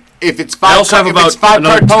this way: if it's five, I also have if about it's five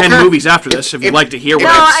another card 10 poker, movies after this. If you'd like to hear what I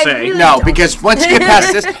have to say. No, because once you get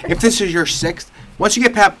past this, if this is your 6th, once you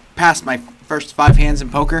get past my first 5 hands in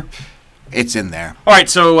poker, it's in there. All right,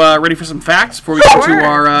 so ready for some facts before we go to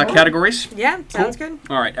our categories? Yeah, sounds good.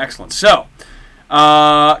 All right, excellent. So,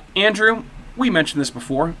 Andrew, we mentioned this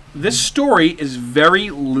before. This story is very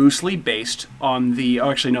loosely based on the...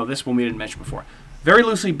 Oh, actually, no, this one we didn't mention before. Very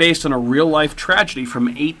loosely based on a real-life tragedy from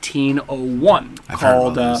 1801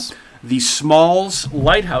 called the Smalls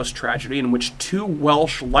Lighthouse Tragedy, in which 2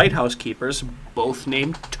 Welsh lighthouse keepers, both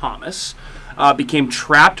named Thomas, became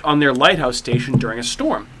trapped on their lighthouse station during a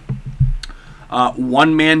storm.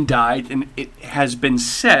 One man died, and it has been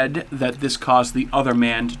said that this caused the other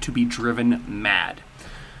man to be driven mad.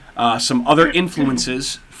 Some other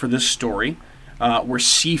influences for this story were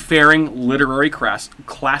seafaring literary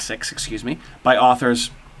classics, by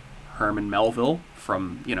authors Herman Melville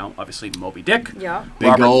from, obviously Moby Dick. Yeah.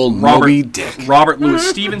 Moby Dick. Robert Louis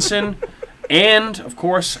Stevenson. And, of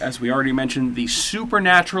course, as we already mentioned, the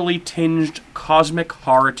supernaturally tinged cosmic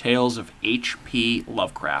horror tales of H.P.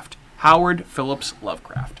 Lovecraft. Howard Phillips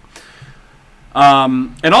Lovecraft.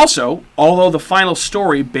 And also, although the final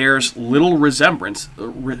story bears little resemblance,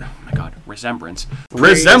 the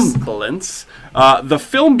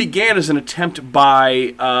film began as an attempt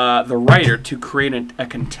by the writer to create a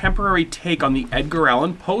contemporary take on the Edgar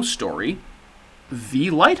Allan Poe story, The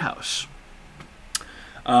Lighthouse.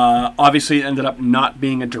 Obviously, it ended up not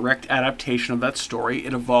being a direct adaptation of that story.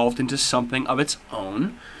 It evolved into something of its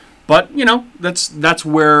own. But, that's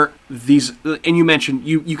where these... And you mentioned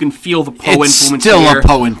you can feel the Poe influence It's still here. a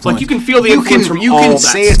Poe influence. Like, you can feel the influence from you all can that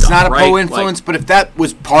say it's stuff, not a Poe right? influence, but if that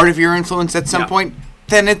was part of your influence at some point,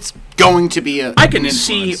 then it's going to be I can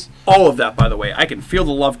see all of that, by the way. I can feel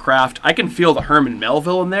the Lovecraft. I can feel the Herman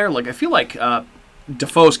Melville in there. Like, I feel like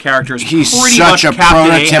Defoe's character is He's pretty such much a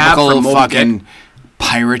Captain Ahab from prototypical Moby fucking... Dick.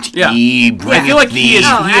 pirate-y, I feel like he is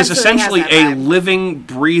absolutely essentially has that a living,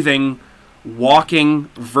 breathing, walking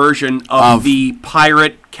version of the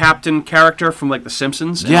pirate captain character from like The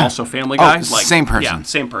Simpsons and also Family Guy. Like, same person. Yeah,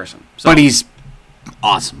 same person. So, but he's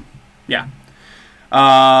awesome. Yeah.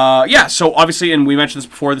 So obviously, and we mentioned this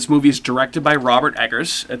before, this movie is directed by Robert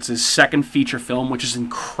Eggers. It's his second feature film, which is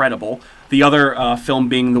incredible. The other film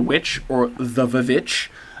being The Witch, or The Vivitch.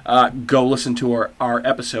 Go listen to our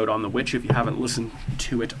episode on The Witch if you haven't listened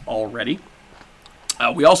to it already.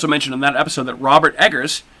 We also mentioned in that episode that Robert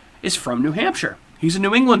Eggers is from New Hampshire. He's a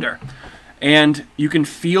New Englander. And you can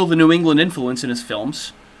feel the New England influence in his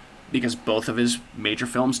films because both of his major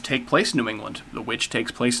films take place in New England. The Witch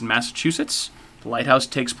takes place in Massachusetts. The Lighthouse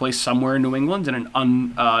takes place somewhere in New England in an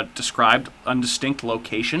undistinct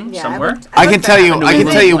location somewhere. I can tell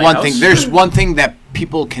you one thing. There's one thing that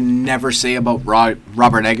people can never say about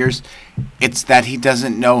Robert Eggers. It's that he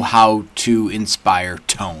doesn't know how to inspire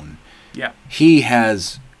tone. Yeah. He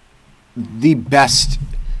has the best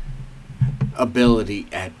ability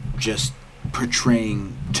at just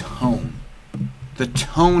portraying tone. The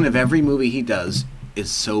tone of every movie he does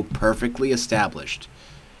is so perfectly established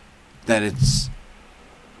that it's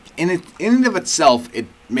in and of itself, it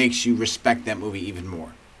makes you respect that movie even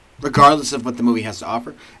more, regardless of what the movie has to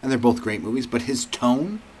offer. And they're both great movies, but his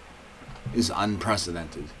tone is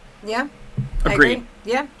unprecedented. Yeah. Agreed. I agree.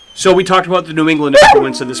 Yeah. So we talked about the New England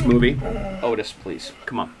influence of this movie. Otis, please.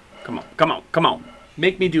 Come on.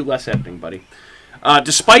 Make me do less editing, buddy.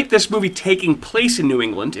 Despite this movie taking place in New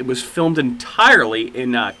England, it was filmed entirely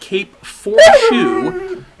in Cape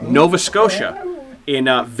Fortune, Nova Scotia, in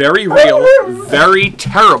very real, very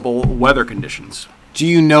terrible weather conditions. Do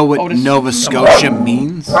you know what Nova Scotia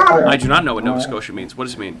means? I do not know what Nova Scotia means. What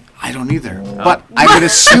does it mean? I don't either. But I would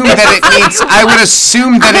assume that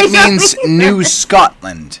it means New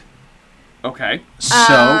Scotland. Okay.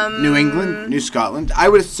 So, New England, New Scotland. I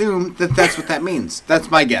would assume that that's what that means. That's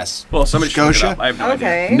my guess. Well, somebody should look it up. I have no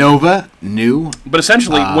idea. Nova, new. But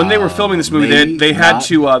essentially, when they were filming this movie, they had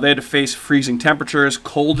to face freezing temperatures,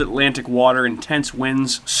 cold Atlantic water, intense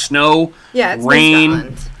winds, snow,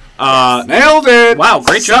 rain. Nailed it! Wow,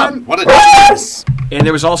 great job! What a genius! And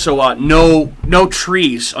there was also no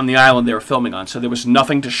trees on the island they were filming on, so there was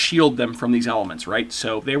nothing to shield them from these elements, right?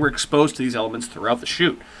 So they were exposed to these elements throughout the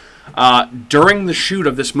shoot. During the shoot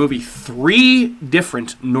of this movie, 3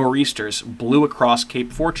 different nor'easters blew across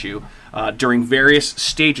Cape Fortune during various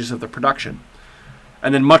stages of the production.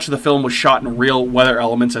 And then much of the film was shot in real weather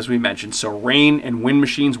elements, as we mentioned. So rain and wind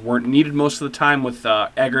machines weren't needed most of the time, with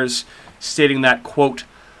Eggers stating that, quote,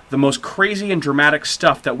 "The most crazy and dramatic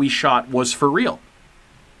stuff that we shot was for real."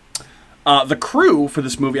 The crew for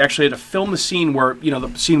this movie actually had to film the scene where,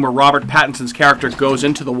 the scene where Robert Pattinson's character goes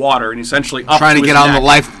into the water and essentially up trying to get on the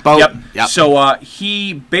lifeboat. Yep. So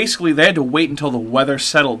they had to wait until the weather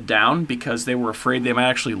settled down because they were afraid they might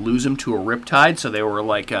actually lose him to a riptide. So they were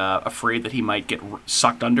afraid that he might get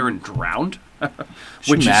sucked under and drowned.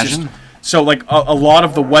 Which imagine? Is so a lot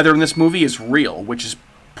of the weather in this movie is real, which is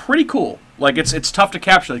pretty cool. It's tough to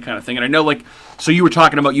capture that kind of thing. And I know, so you were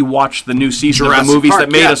talking about you watched the new season of the movies that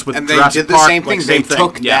made us with Jurassic Park. And they did the same thing. They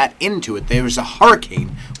took that into it. There was a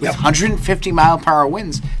hurricane with 150-mile-per-hour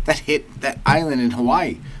winds that hit that island in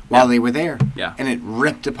Hawaii while they were there. Yeah. And it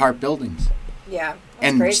ripped apart buildings. Yeah.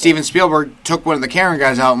 And crazy. Steven Spielberg took one of the Karen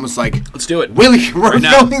guys out and was like, "Let's do it. Willie, we're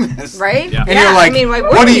filming this." Right? Yeah. And you're like,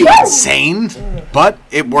 what are you, insane? But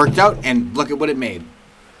it worked out, and look at what it made.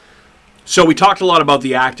 So we talked a lot about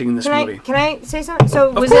the acting in this movie. Can I say something?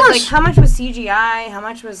 So was it how much was CGI? How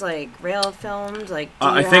much was real filmed?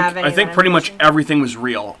 I think pretty much everything was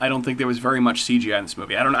real. I don't think there was very much CGI in this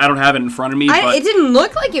movie. I don't have it in front of me. But it didn't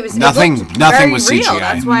look like it was. Nothing was real. CGI.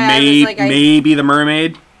 That's why maybe the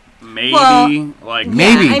mermaid. Maybe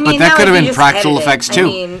maybe, but that could have been practical effects too.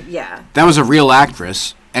 I mean, yeah. That was a real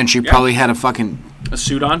actress, and she probably had a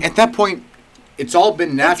suit on. At that point, It's all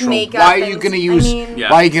been natural. makeup Why are you going to use? Yeah.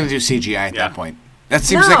 Why are you going to do CGI at that point? That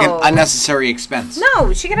seems like an unnecessary expense.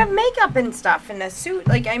 No, she could have makeup and stuff in a suit.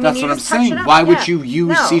 Like, I mean, That's you what I'm just touch saying. it up. Why would you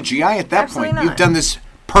use CGI at that point? You've done this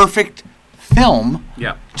perfect film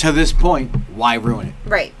to this point. Why ruin it?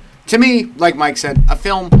 Right. To me, like Mike said, a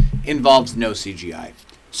film involves no CGI. As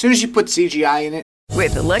soon as you put CGI in it.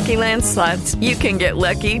 With the Lucky Land Slots, you can get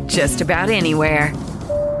lucky just about anywhere.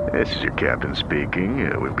 This is your captain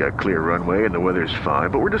speaking. We've got clear runway and the weather's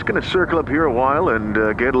fine, but we're just going to circle up here a while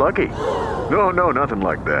and get lucky. No, nothing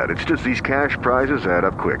like that. It's just these cash prizes add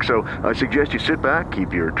up quick. So I suggest you sit back,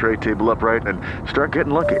 keep your tray table upright, and start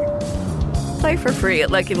getting lucky. Play for free at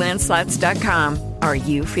LuckyLandSlots.com. Are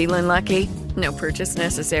you feeling lucky? No purchase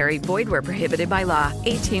necessary. Void where prohibited by law.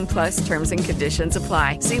 18+ terms and conditions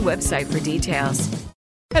apply. See website for details.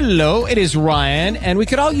 Hello, it is Ryan, and we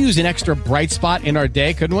could all use an extra bright spot in our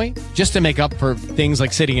day, couldn't we? Just to make up for things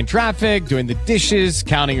like sitting in traffic, doing the dishes,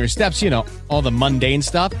 counting your steps, all the mundane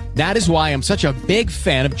stuff. That is why I'm such a big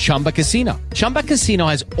fan of Chumba Casino. Chumba Casino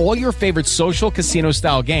has all your favorite social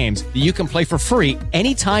casino-style games that you can play for free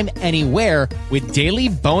anytime, anywhere with daily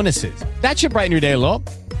bonuses. That should brighten your day a little.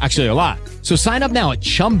 Actually, a lot. So sign up now at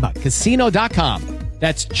ChumbaCasino.com.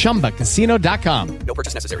 That's ChumbaCasino.com. No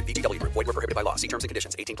purchase necessary. VGW Group. Void where prohibited by law. See terms and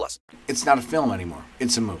conditions. 18+. It's not a film anymore.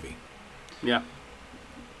 It's a movie. Yeah.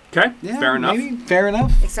 Okay. Yeah, fair enough. Maybe. Fair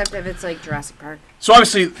enough. Except if it's like Jurassic Park. So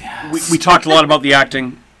obviously, we talked a lot about the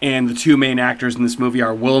acting, and the two main actors in this movie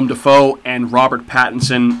are Willem Dafoe and Robert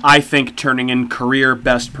Pattinson. I think turning in career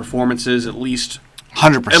best performances, at least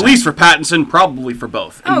 100%. At least for Pattinson, probably for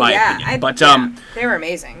both, in my opinion. But they were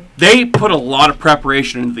amazing. They put a lot of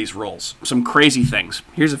preparation into these roles. Some crazy things.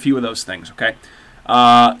 Here's a few of those things, okay?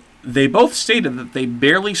 They both stated that they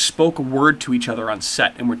barely spoke a word to each other on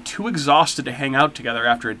set and were too exhausted to hang out together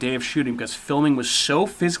after a day of shooting because filming was so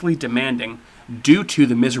physically demanding due to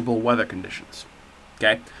the miserable weather conditions.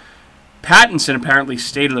 Okay? Pattinson apparently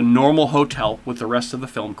stayed at a normal hotel with the rest of the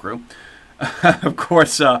film crew. Of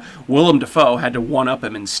course, Willem Dafoe had to one-up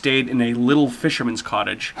him and stayed in a little fisherman's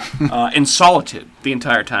cottage in solitude the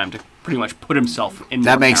entire time to pretty much put himself in.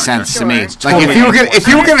 That makes sense to me. Sure. Like if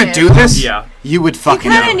you were gonna do this, you would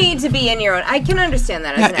fucking. You kind of need to be in your own. I can understand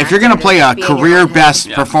that. As an if you're gonna play a career best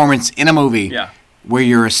performance in a movie, where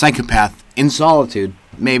you're a psychopath in solitude,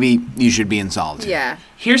 maybe you should be in solitude. Yeah.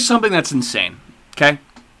 Here's something that's insane. Okay,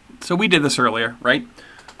 so we did this earlier, right?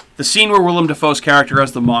 The scene where Willem Dafoe's character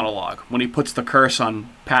has the monologue, when he puts the curse on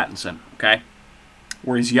Pattinson, okay?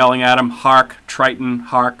 Where he's yelling at him, hark, Triton,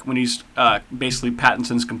 hark, when he's basically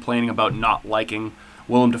Pattinson's complaining about not liking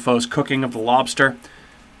Willem Dafoe's cooking of the lobster,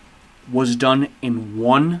 was done in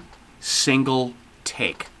one single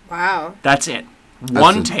take. Wow. That's it. That's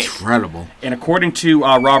One take. Incredible. And according to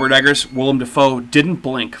Robert Eggers, Willem Dafoe didn't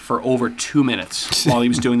blink for over 2 minutes while he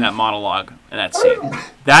was doing that monologue in that scene.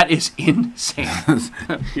 That is insane.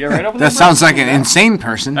 You right over that sounds like an insane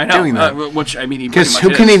person doing that. Which, I mean, he because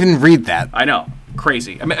who can even read that? I know.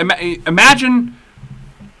 Crazy. Imagine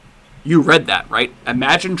you read that, right?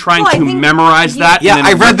 Imagine trying to memorize that. Yeah, and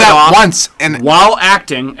I then read rip it that off once, and while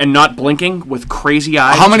acting and not blinking with crazy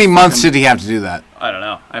eyes. How many months did he have to do that? I don't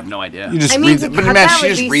know. I have no idea. You just read that, but imagine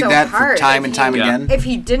you just read that for time and time again. If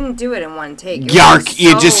he didn't do it in one take, Yark,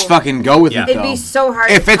 you just fucking go with it. It'd be so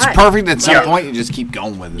hard. If to it's cut. perfect at some point, you just keep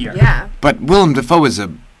going with it. Yeah. But Willem Dafoe is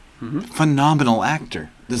a phenomenal actor.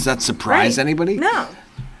 Does that surprise anybody? No,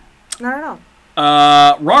 not at all.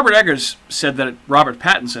 Robert Eggers said that Robert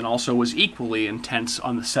Pattinson also was equally intense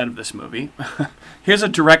on the set of this movie. Here's a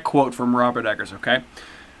direct quote from Robert Eggers, okay?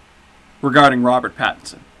 Regarding Robert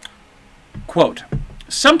Pattinson. Quote,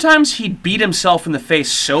 sometimes he'd beat himself in the face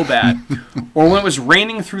so bad, or when it was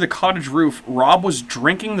raining through the cottage roof, Rob was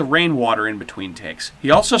drinking the rainwater in between takes. He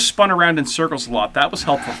also spun around in circles a lot. That was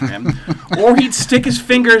helpful for him. Or he'd stick his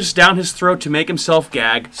fingers down his throat to make himself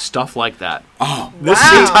gag. Stuff like that. Oh, this is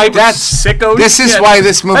the type of sicko This is shit why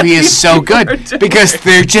this movie is so good. Because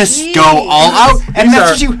they just go all out. And These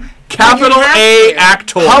that's are what you... Capital A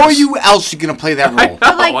actors. How are you else going to play that role?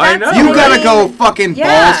 I know. You got to go fucking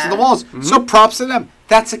balls to the walls. So props to them.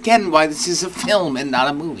 That's, again, why this is a film and not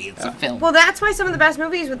a movie. It's a film. Well, that's why some of the best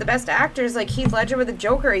movies with the best actors, like Heath Ledger with the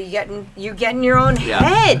Joker, you get in your own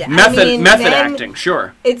head. Method acting,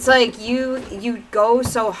 sure. It's like you go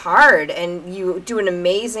so hard and you do an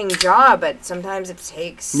amazing job, but sometimes it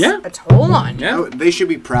takes a toll on you. Oh, they should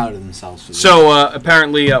be proud of themselves. For So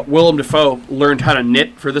apparently Willem Dafoe learned how to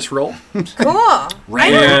knit for this role. Cool.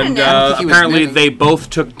 And apparently they both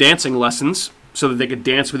took dancing lessons so that they could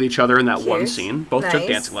dance with each other in that one scene. Both took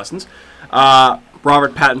dancing lessons.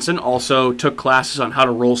 Robert Pattinson also took classes on how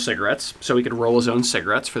to roll cigarettes, so he could roll his own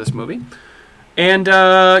cigarettes for this movie. And,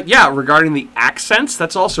 regarding the accents,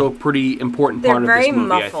 that's also a pretty important part of this movie,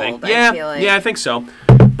 muffled, I think. I feel like. Yeah, I think so.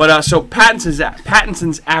 But, so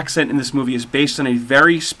Pattinson's accent in this movie is based on a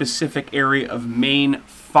very specific area of Maine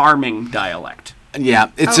farming dialect.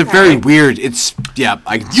 Yeah, it's a very weird,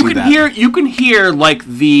 I can see that. You can hear, like,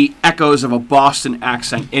 the echoes of a Boston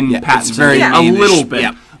accent in Pattinson. It's very a little bit.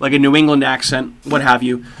 Yeah. Like a New England accent, what have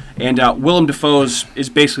you. And Willem Dafoe's is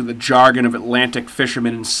basically the jargon of Atlantic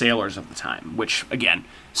fishermen and sailors of the time, which, again,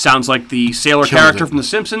 sounds like the sailor character from The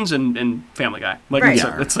Simpsons and Family Guy. Like,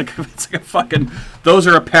 it's like a fucking... Those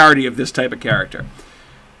are a parody of this type of character.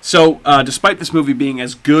 So, despite this movie being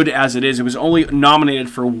as good as it is, it was only nominated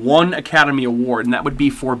for one Academy Award, and that would be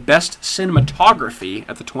for Best Cinematography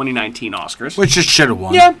at the 2019 Oscars. Which it should have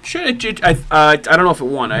won. Yeah, I don't know if it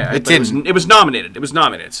won. It didn't. It was nominated. It was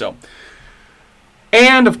nominated, so...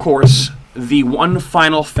 And, of course, the one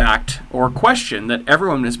final fact or question that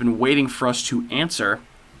everyone has been waiting for us to answer.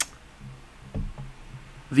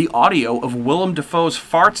 The audio of Willem Dafoe's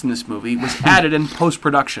farts in this movie was added in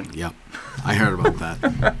post-production. Yep. I heard about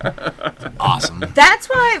that. Awesome. That's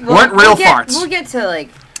why... Weren't real farts. We'll get to,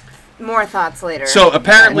 like, more thoughts later. So,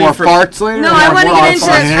 apparently... More farts later? No, I want to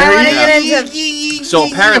get into... So,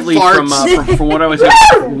 apparently, from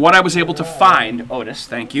what I was able to find... Otis,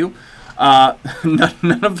 thank you.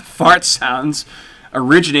 None of the fart sounds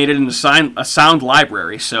originated in a sound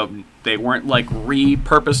library, so they weren't like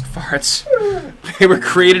repurposed farts. They were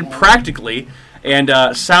created practically, and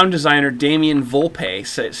sound designer Damien Volpe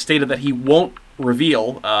stated that he won't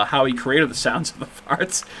reveal how he created the sounds of the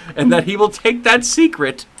farts, and that he will take that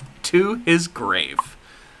secret to his grave.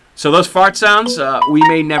 So those fart sounds, we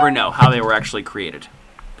may never know how they were actually created.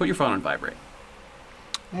 Put your phone on vibrate.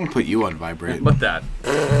 I'm going to put you on vibrate. But that.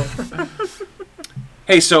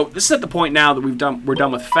 Hey, so this is at the point now that we're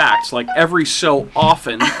done with facts. Like every so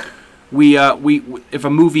often, we if a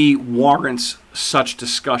movie warrants such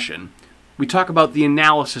discussion, we talk about the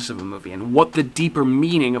analysis of a movie and what the deeper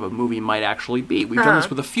meaning of a movie might actually be. We've done this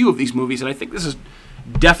with a few of these movies, and I think this is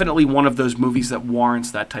definitely one of those movies that warrants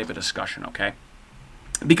that type of discussion, okay?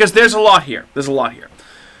 Because there's a lot here.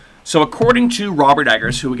 So according to Robert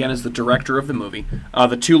Eggers, who again is the director of the movie,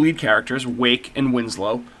 the two lead characters, Wake and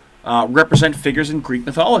Winslow, represent figures in Greek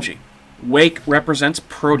mythology. Wake represents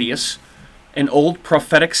Proteus, an old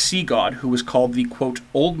prophetic sea god who was called the, quote,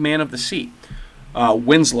 Old Man of the Sea.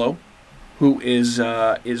 Winslow, who is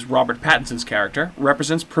Robert Pattinson's character,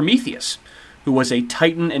 represents Prometheus, who was a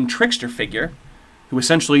titan and trickster figure who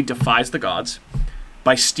essentially defies the gods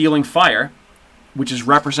by stealing fire, which is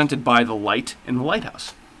represented by the light in the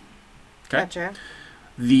lighthouse. Okay. Gotcha.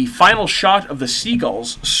 The final shot of the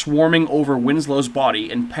seagulls swarming over Winslow's body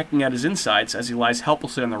and pecking at his insides as he lies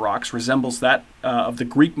helplessly on the rocks resembles that of the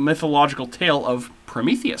Greek mythological tale of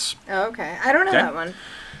Prometheus. Oh, okay. I don't know that one.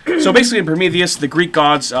 So basically in Prometheus, the Greek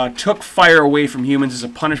gods took fire away from humans as a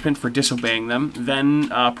punishment for disobeying them. Then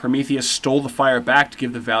Prometheus stole the fire back to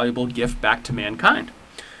give the valuable gift back to mankind.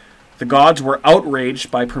 The gods were outraged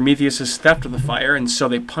by Prometheus' theft of the fire, and so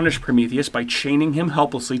they punished Prometheus by chaining him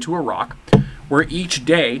helplessly to a rock, where each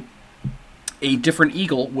day a different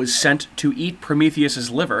eagle was sent to eat Prometheus'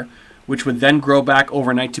 liver, which would then grow back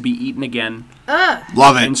overnight to be eaten again.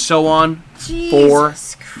 Love it. And so on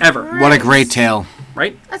Jesus forever. Christ. What a great tale.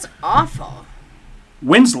 Right? That's awful.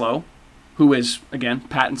 Winslow, who is, again,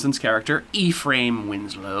 Pattinson's character, Ephraim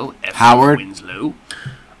Winslow. Howard. Winslow.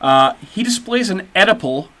 He displays an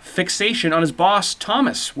Oedipal fixation on his boss,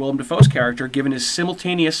 Thomas, Willem Dafoe's character, given his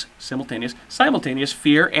simultaneous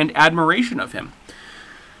fear and admiration of him.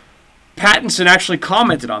 Pattinson actually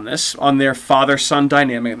commented on this, on their father-son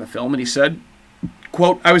dynamic in the film, and he said,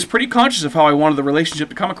 quote, I was pretty conscious of how I wanted the relationship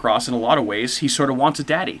to come across in a lot of ways. He sort of wants a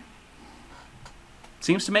daddy.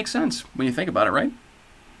 Seems to make sense when you think about it, right?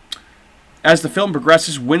 As the film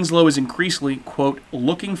progresses, Winslow is increasingly, quote,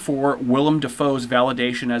 looking for Willem Dafoe's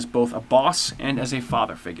validation as both a boss and as a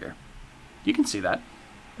father figure. You can see that.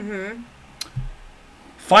 Mm-hmm.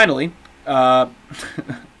 Finally, I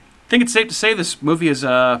think it's safe to say this movie is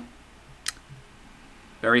very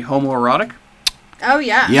homoerotic. Oh,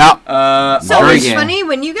 yeah. Yeah. So it's funny,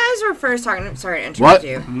 when you guys were first talking... Sorry to interrupt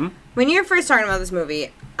you. Mm-hmm. When you were first talking about this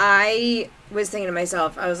movie, I was thinking to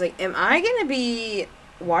myself, I was like, am I going to be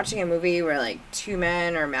watching a movie where like two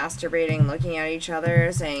men are masturbating, looking at each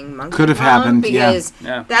other, saying monkey could have pump? happened, because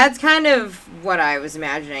yeah. that's kind of what I was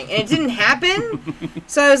imagining, and it didn't happen.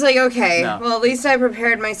 So I was like, okay, well at least I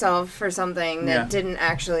prepared myself for something that didn't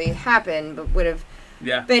actually happen, but would have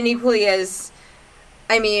been equally as.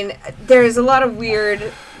 I mean, there's a lot of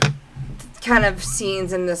weird kind of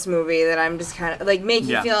scenes in this movie that I'm just kind of like make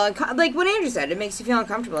you feel like what Andrew said. It makes you feel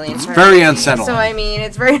uncomfortable. It's very unsettling. So I mean,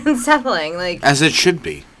 it's very unsettling. Like as it should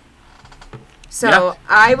be. So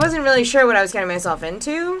I wasn't really sure what I was getting myself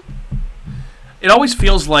into. It always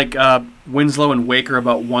feels like Winslow and Wake are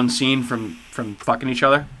about one scene from fucking each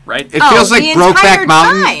other, right? It feels like Brokeback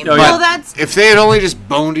Mountain. Oh, well, that's if they had only just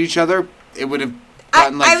boned each other, it would have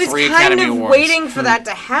gotten like 3 Academy Awards. I was kind of waiting for that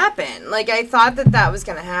to happen. Like I thought that was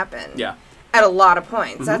going to happen. Yeah. At a lot of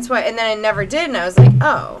points. That's why, and then it never did, and I was like,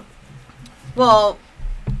 oh, well,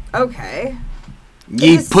 okay.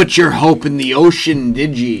 Ye put your hope in the ocean,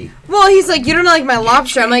 did ye? Well, he's like, you don't like my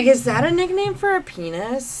lobster. I'm like, is that a nickname for a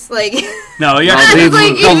penis? Like, no, yeah.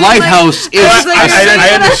 The Lighthouse is. I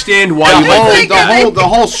understand why the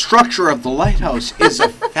whole structure of the Lighthouse is a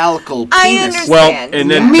phallical penis. I understand. Well,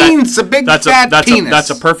 and then it means a big fat penis. That's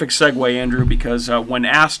a perfect segue, Andrew, because when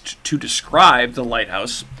asked to describe the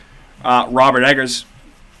Lighthouse, Robert Eggers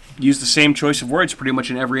used the same choice of words pretty much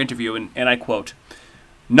in every interview, and I quote,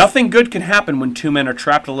 "Nothing good can happen when 2 men are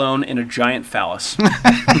trapped alone in a giant phallus." There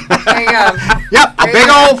you go. Yep, a big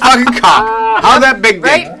old fucking cock. How that big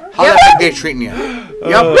dick? How that big dick treating you? Yep,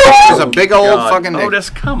 it's a big old fucking dick. Otis,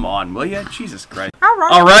 come on, will ya? Jesus Christ.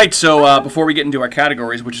 All right, so before we get into our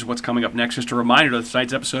categories, which is what's coming up next, just a reminder that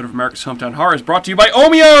tonight's episode of America's Hometown Horror is brought to you by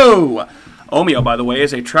Omeo! Omeo, by the way,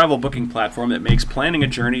 is a travel booking platform that makes planning a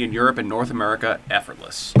journey in Europe and North America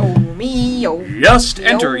effortless. Omeo. Just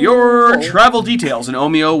enter your travel details, and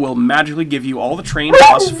Omeo will magically give you all the train,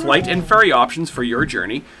 bus, flight, and ferry options for your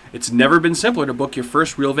journey. It's never been simpler to book your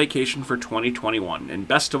first real vacation for 2021. And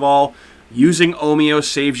best of all, using Omeo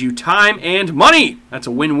saves you time and money. That's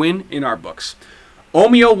a win-win in our books.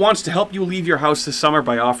 Omeo wants to help you leave your house this summer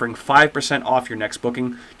by offering 5% off your next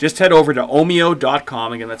booking. Just head over to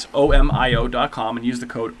omeo.com, again that's omio.com, and use the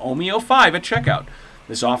code OMEO5 at checkout.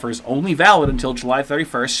 This offer is only valid until July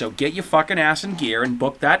 31st, so get your fucking ass in gear and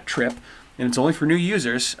book that trip. And it's only for new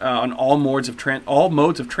users on all modes of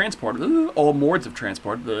transport.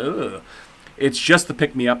 It's just the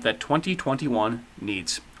pick-me-up that 2021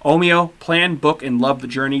 needs. Omeo, plan, book, and love the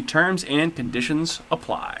journey. Terms and conditions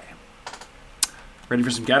apply. Ready for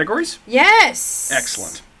some categories? Yes.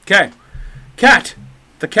 Excellent. Okay. Cat.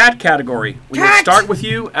 The cat category. We will start with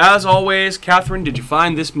you. As always, Catherine, did you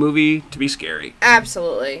find this movie to be scary?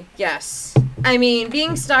 Absolutely. Yes. I mean,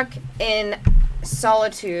 being stuck in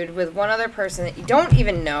solitude with one other person that you don't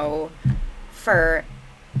even know for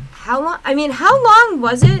how long? I mean, how long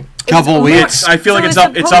was it? Couple weeks. I feel like it's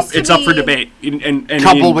up for debate.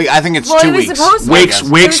 Couple weeks. I think it's 2 weeks.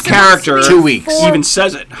 Wake's character 2 weeks. Even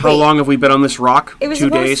says it. How long have we been on this rock? It was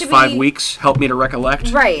 2 days, 5 weeks. Help me to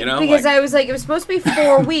recollect. Right. You know, because I was like, it was supposed to be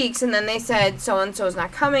 4 weeks, and then they said so and so is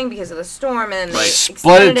not coming because of the storm, and then they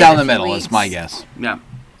split it down the middle. Is my guess. Yeah.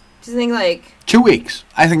 Do you think like 2 weeks?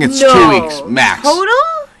 I think it's 2 weeks max. Total?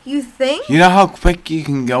 You think? You know how quick you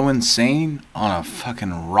can go insane on a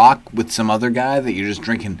fucking rock with some other guy that you're just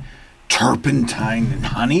drinking turpentine and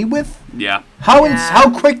honey with? Yeah. How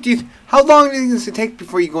quick how long do you think it take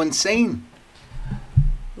before you go insane?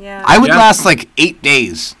 Yeah. I would last like 8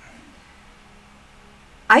 days.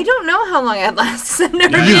 I don't know how long I'd last. You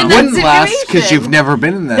wouldn't last because you've never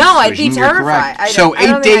been in that situation. No, I'd be terrified. So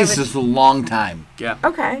 8 days is a long time. Yeah.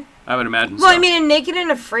 Okay. I would imagine Well, I mean, in Naked and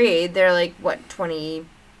Afraid, they're like, what, 20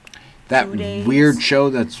 That days? Weird show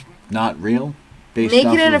that's not real? Based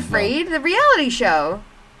Naked and Afraid? The reality show.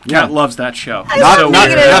 Cat loves that show. I love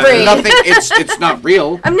Naked and Afraid. Nothing, it's not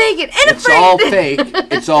real. I'm naked and afraid. It's all fake.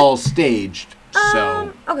 It's all staged.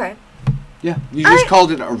 So. Okay. Yeah, you just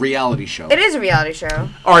called it a reality show. It is a reality show.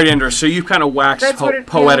 All right, Andrew, so you kind of waxed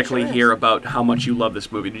poetically reality here about how much you love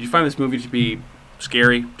this movie. Did you find this movie to be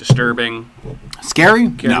scary, disturbing? Scary?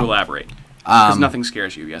 Care to elaborate? Because nothing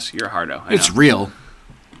scares you. Yes, you're a hardo. It's real.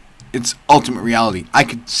 It's ultimate reality. I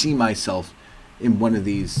could see myself in one of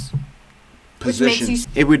these positions.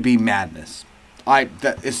 It would be madness.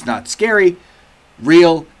 It's not scary,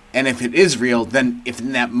 real, and if it is real, then if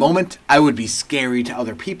in that moment I would be scary to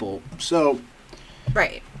other people. So,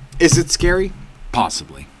 right. Is it scary?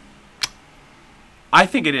 Possibly. I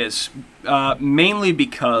think it is, mainly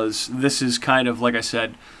because this is kind of, like I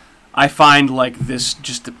said, I find like this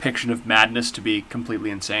just depiction of madness to be completely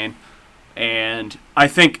insane. And I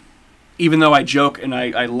think, even though I joke and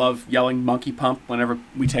I love yelling monkey pump whenever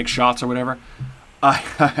we take shots or whatever,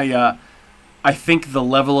 I think the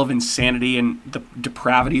level of insanity and the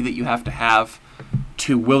depravity that you have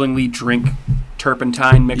to willingly drink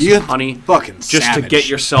turpentine mixed with honey just to get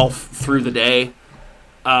yourself through the day,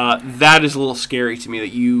 that is a little scary to me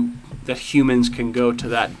that humans can go to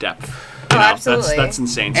that depth. absolutely. That's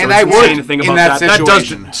insane. So And it's I would, insane to think in about that that. That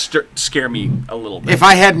situation. does scare me a little bit. If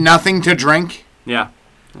I had nothing to drink, yeah.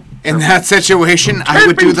 in that situation, I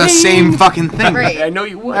would do the same fucking thing. Right. I know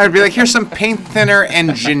you would. I would be like, here's some paint thinner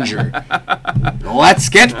and ginger. Let's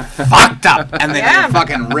get fucked up. And then you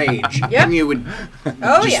fucking rage. And you would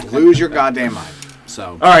lose your goddamn mind.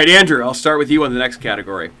 So. All right, Andrew, I'll start with you on the next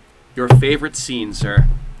category. Your favorite scene, sir?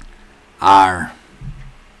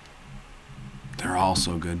 They're all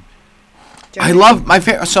so good. I love my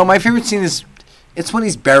favorite. So my favorite scene is, it's when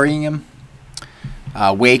he's burying him.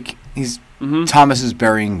 Wake. Thomas is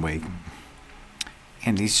burying Wake,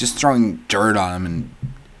 and he's just throwing dirt on him, and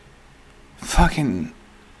fucking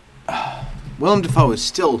Willem Dafoe is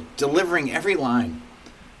still delivering every line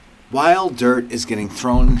while dirt is getting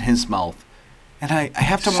thrown in his mouth. And I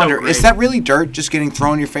have to wonder, is that really dirt just getting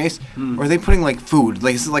thrown in your face? Or are they putting, like, food?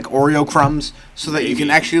 Like, is it like Oreo crumbs so that you can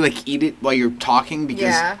actually, like, eat it while you're talking?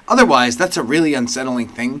 Because otherwise, that's a really unsettling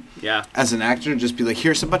thing as an actor. Just be like,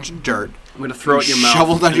 here's a bunch of dirt. I'm going to throw it in your mouth.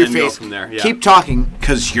 Shoveled on your face. From there. Yeah. Keep talking,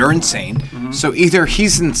 because you're insane. So either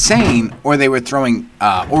he's insane, or they were throwing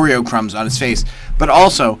Oreo crumbs on his face. But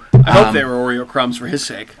also... I hope they were Oreo crumbs for his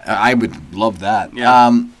sake. I would love that.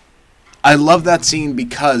 Yeah. I love that scene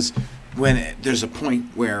because... when there's a point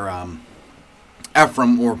where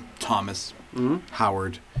Ephraim or Thomas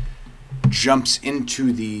Howard jumps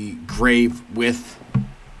into the grave with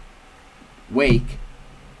Wake,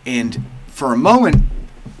 and for a moment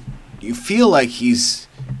you feel like he's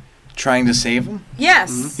trying to save him.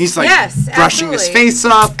 Yes. He's like brushing his face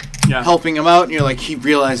off, helping him out, and you're like, he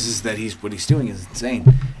realizes that what he's doing is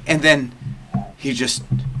insane. And then he just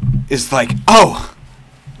is like, oh,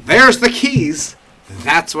 there's the keys.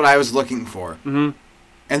 That's what I was looking for. And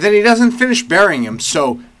then he doesn't finish burying him,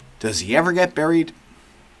 so does he ever get buried?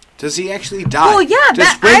 Does he actually die? Well, yeah.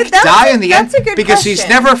 Does Wake die in the end? That's a good because question. he's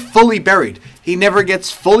never fully buried. He never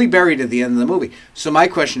gets fully buried at the end of the movie. So my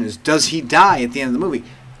question is, does he die at the end of the movie?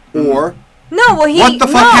 Or what the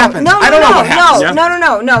fuck happens? I don't know what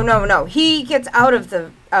happens. No. He gets out of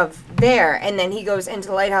there, and then he goes into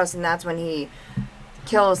the lighthouse, and that's when he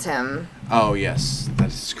kills him. Oh, yes. That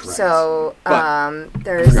is correct. So,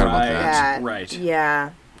 there's that. Right.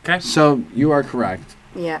 Yeah. Okay. So, you are correct.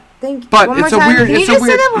 Yeah. Thank you. But one it's more a time. weird Can you just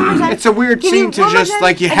say that one more time? It's a weird Can scene you- to one more just time?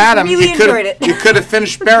 like you I had him, really enjoyed it. you could have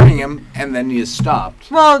finished burying him and then you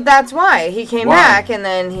stopped. Well, that's why. He came Why? back, and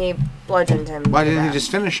then he bludgeoned him. Why to didn't he death.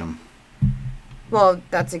 just finish him? Well,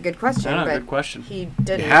 that's a good question. Yeah, but good question. He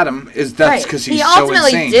didn't. You had him. That's because he's he so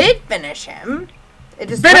ultimately insane. did finish him. It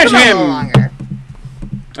just Finish took him a him! little longer.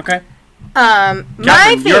 Okay. My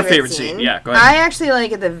Catherine, favorite, your favorite scene. Yeah, go ahead. I actually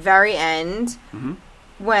like at the very end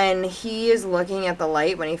when he is looking at the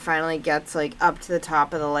light, when he finally gets like up to the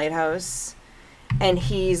top of the lighthouse, and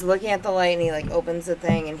he's looking at the light, and he like opens the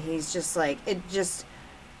thing, and he's just like,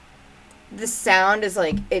 the sound is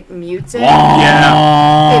like, it mutes it.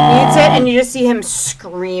 Yeah. It mutes it, and you just see him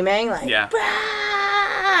screaming like, Yeah. "Bah!"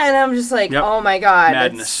 And I'm just like, Yep. oh my god,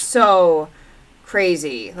 Madness. that's so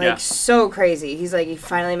crazy, like so crazy. He's like, he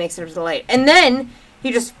finally makes it up to the light, and then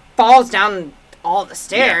he just falls down all the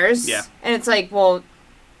stairs. Yeah. And it's like, well,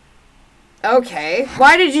 okay,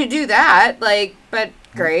 why did you do that? Like, but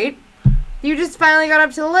great. You just finally got up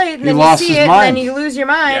to the light, and He then you lost see his it, mind. and then you lose your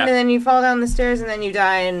mind, Yeah. and then you fall down the stairs, and then you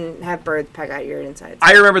die and have birds peck out your insides.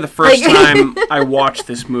 I remember the first Like- time I watched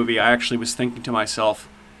this movie, I actually was thinking to myself,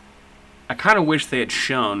 I kind of wish they had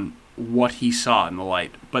shown what he saw in the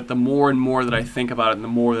light. But the more and more that I think about it, and the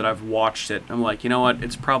more that I've watched it, I'm like, you know what?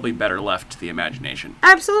 It's probably better left to the imagination.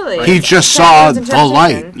 Absolutely. He just saw the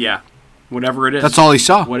light. Yeah. Whatever it is. That's all he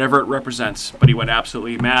saw. Whatever it represents. But he went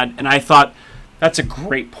absolutely mad. And I thought, that's a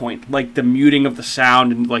great point. Like the muting of the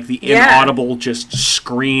sound and like the inaudible just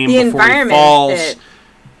scream The before he environment falls. that-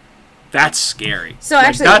 That's scary. So Like,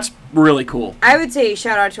 actually, that's really cool. I would say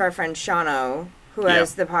shout out to our friend Shano, who Yeah.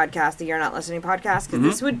 has the podcast, the You're Not Listening podcast, because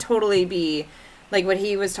this would totally be like what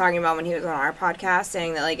he was talking about when he was on our podcast,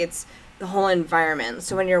 saying that like it's the whole environment.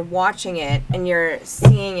 So when you're watching it and you're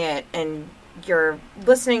seeing it and you're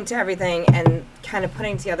listening to everything and kind of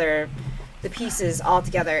putting together the pieces all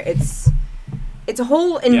together, it's a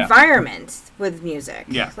whole environment with music.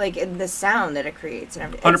 Yeah. Like in the sound that it creates and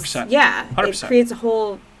everything. 100%. Yeah. 100%. It creates a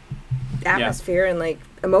whole atmosphere and like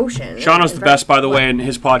emotion. Shano's the best, by the way, and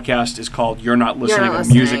his podcast is called You're Not Listening, Not a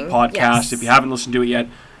music Listening, podcast. yes. If you haven't listened to it yet,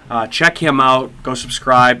 check him out. Go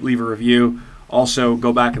subscribe, leave a review. Also,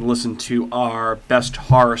 go back and listen to our best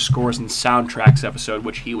horror scores and soundtracks episode,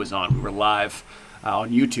 which he was on. We were live on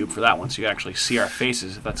YouTube for that one, so you actually see our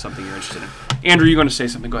faces if that's something you're interested in. Andrew, you're going to say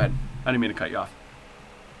something. Go ahead. I didn't mean to cut you off.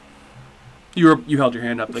 You held your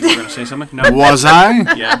hand up like you were going to say something. No, Was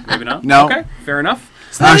I? Yeah, maybe not. No. Okay, fair enough.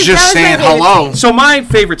 I was just saying hello. So my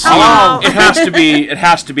favorite scene, it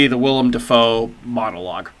has to be the Willem Dafoe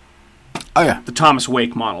monologue. Oh yeah, the Thomas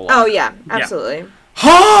Wake monologue. Oh yeah, absolutely.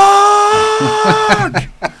 Hark!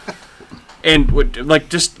 And like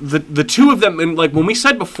just the two of them, and like when we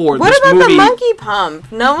said before, what this about movie, the monkey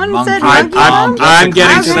pump? No one said monkey pump. I'm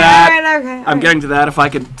getting to that. Right, okay, I'm getting to that. If I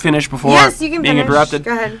could finish before yes, you can being finish. interrupted.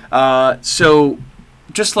 Go ahead. So,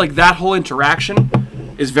 just like that whole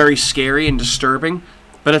interaction is very scary and disturbing,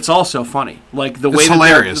 but it's also funny. Like the way that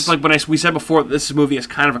hilarious. It's like when we said before, this movie is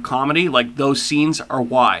kind of a comedy. Like those scenes are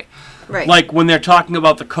why. Right. Like when they're talking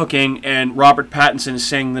about the cooking and Robert Pattinson is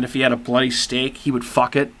saying that if he had a bloody steak, he would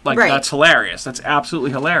fuck it. Like, that's hilarious. That's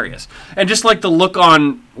absolutely hilarious. And just like the look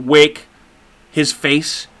on Wake, his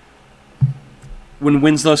face, when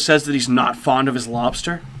Winslow says that he's not fond of his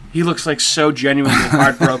lobster, he looks like so genuinely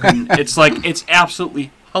heartbroken. It's like, it's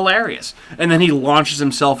absolutely hilarious. And then he launches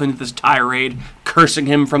himself into this tirade, cursing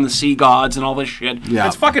him from the sea gods and all this shit. Yeah.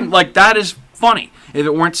 It's fucking, like, that is funny if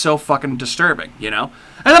it weren't so fucking disturbing, you know?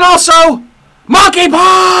 And then also, Monkey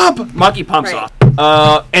Pump! Monkey Pump's off.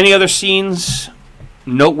 Any other scenes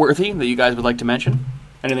noteworthy that you guys would like to mention?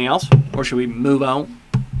 Anything else? Or should we move on?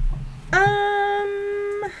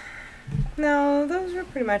 No, those were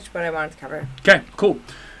pretty much what I wanted to cover. Okay, cool.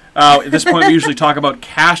 At this point, we usually talk about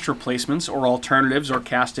cast replacements or alternatives or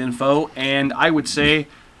cast info, and I would say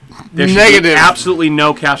there should be absolutely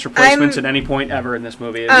no cast replacements at any point ever in this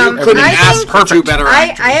movie. You couldn't ask for two better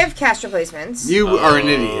actors. I have cast replacements. You are an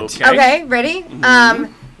idiot. Okay, ready?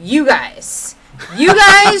 You guys. You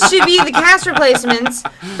guys should be the cast replacements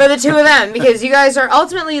for the two of them because you guys are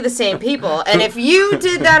ultimately the same people. And if you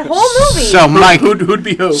did that whole movie, So Mike, who'd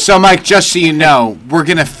be who? So Mike, just so you know, we're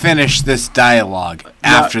gonna finish this dialogue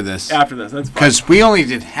after this. After this, that's fine. Because we only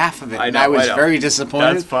did half of it, and I was know. very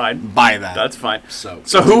disappointed. That's fine. By that. That's fine. So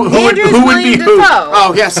who would be who?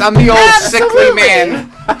 Oh yes, I'm the old sickly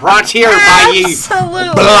man brought here by ye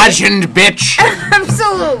bludgeoned bitch.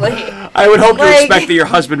 Absolutely. I would hope to expect that your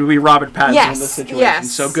husband would be Robert Pattinson in this situation.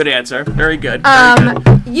 Yes. So good answer. Very good. Very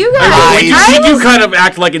good. You guys, we do kind of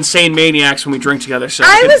act like insane maniacs when we drink together. So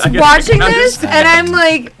I was watching I can this understand. and I'm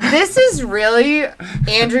like, this is really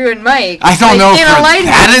Andrew and Mike. I don't know in if a we're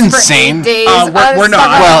lighthouse that for insane. 8 days We're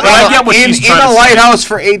not. Well, I get Well, what she's in trying to a say. lighthouse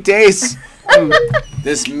for 8 days,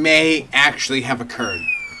 this may actually have occurred.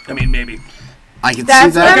 I mean, maybe. I can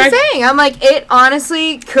That's see what that. I'm saying. I'm like, it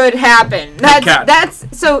honestly could happen. That's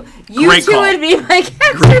so you Great two call. would be my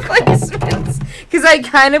cast replacements because I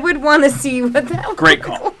kind of would want to see what that would Great look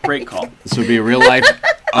call. like. Great call. This would be a real life.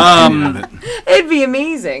 opinion of it. It'd be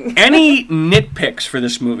amazing. Any nitpicks for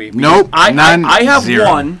this movie? Nope, none, I have zero.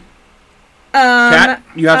 one. Kat,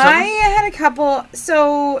 you have something? I had a couple.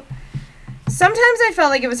 So sometimes I felt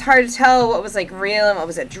like it was hard to tell what was like real and what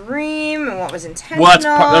was a dream and what was intentional. Well,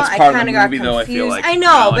 that's part I of the kinda got movie, though, I feel confused. like. I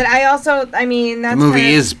know, Like- but I also, I mean, that's The movie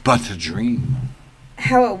kind of is but a dream.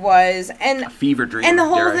 how it was, and Fever dream. and the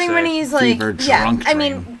whole dare I thing when say. he's like, Fever yeah, drunk I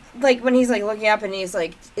mean, like when he's like looking up and he's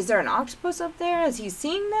like, is there an octopus up there? Is he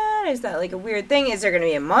seeing that? Is that like a weird thing? Is there going to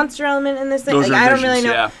be a monster element in this thing? Those like are I don't really visions,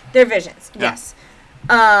 know. yeah. They're visions. Yeah. Yes.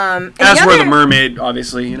 And As the were the other- mermaid,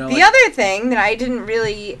 obviously. You know. The like- other thing that I didn't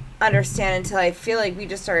really understand until I feel like we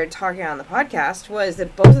just started talking on the podcast was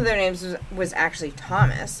that both of their names was actually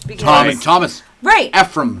Thomas. Because Thomas. Right.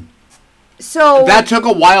 Ephraim. So That took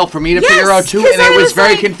a while for me to Yes, figure out too, 'cause and I it was was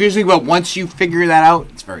very like- confusing. But once you figure that out,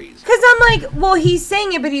 it's very easy. Because I'm like, well, he's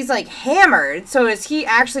saying it, but he's like hammered. So is he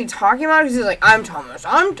actually talking about it? Because he's like, I'm Thomas.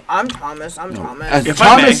 I'm Thomas. I'm Thomas. If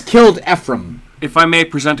I may- Thomas killed Ephraim, If I may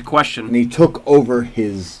present a question. and he took over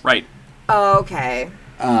his. Right. Oh, okay.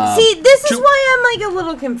 See, this is why I'm like a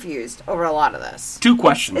little confused over a lot of this. Two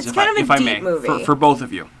questions, It's if kind I, of a if I deep may, movie. for both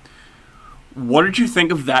of you. What did you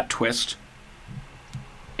think of that twist?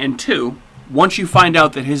 And two, once you find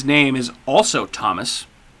out that his name is also Thomas,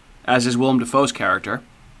 as is Willem Dafoe's character,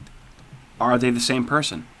 are they the same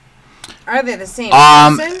person? Are they the same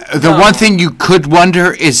person? The one thing you could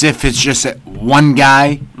wonder is if it's just that one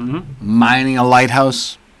guy mining a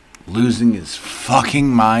lighthouse, losing his fucking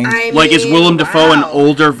mind. Like, is Willem Dafoe an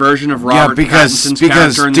older version of Robert Pattinson's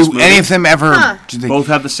character in this do movie? any of them ever do they, Both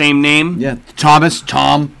have the same name? Yeah, Thomas,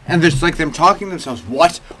 Tom, and there's like them talking to themselves.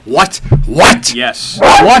 What? Yes.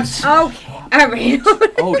 What? Okay. All right.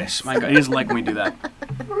 Otis, my God, he doesn't like when we do that.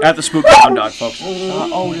 At the Spooky Hound Dog, folks.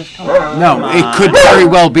 Otis, come on. No, it could very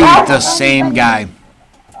well be the same guy.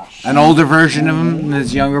 An older version of him and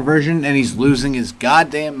his younger version, and he's losing his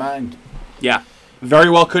goddamn mind. Yeah, very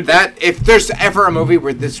well could be. That if there's ever a movie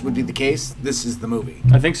where this would be the case, this is the movie.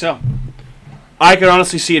 I think so. I could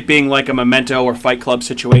honestly see it being like a Memento or Fight Club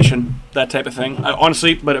situation, that type of thing.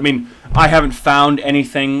 Honestly, but I mean, I haven't found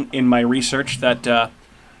anything in my research that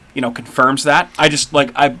confirms that. I just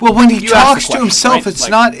like Well, when he talks to question, himself,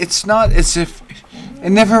 right? it's not as if it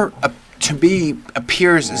never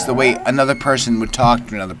appears as the way another person would talk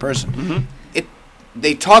to another person. Mm-hmm.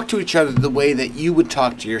 They talk to each other the way that you would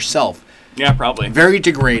talk to yourself. Yeah, probably. Very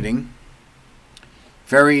degrading.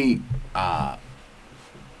 Very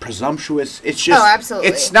presumptuous. It's just. Oh, absolutely.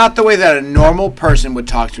 It's not the way that a normal person would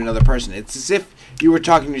talk to another person. It's as if you were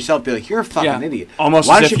talking to yourself, be like, "You're a fucking idiot. Almost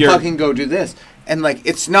Why as don't if you you're fucking go do this?" And like,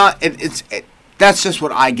 it's not. That's just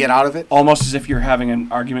what I get out of it. Almost as if you're having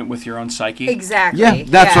an argument with your own psyche. Exactly. Yeah,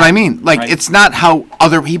 that's what I mean. Like, it's not how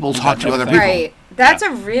other people talk to other people. Right. That's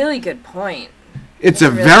a really good point. It's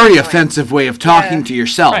a very offensive way of talking to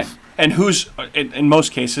yourself. Right. And who's, in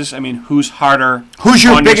most cases, I mean, who's harder? Who's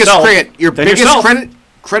your on biggest yourself critic? Your than biggest yourself?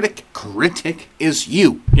 critic is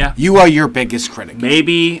you. Yeah. You are your biggest critic.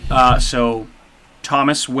 Maybe, so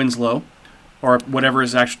Thomas Winslow, or whatever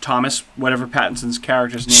is actually Thomas, whatever Pattinson's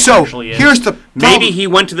character's name actually is. Here's the problem. Maybe he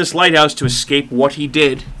went to this lighthouse to escape what he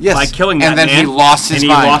did by killing that and then man, he lost his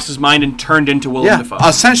mind. And he lost his mind and turned into Willem Dafoe.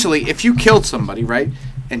 Essentially, if you killed somebody, right,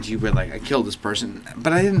 and you were like, I killed this person,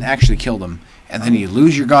 but I didn't actually kill them, and then you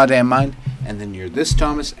lose your goddamn mind, and then you're this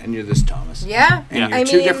Thomas, and you're this Thomas. Yeah. And you're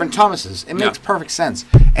two different Thomases. It makes perfect sense.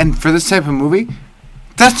 And for this type of movie,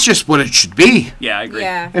 that's just what it should be. Yeah, I agree.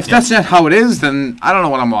 Yeah. If that's not how it is, then I don't know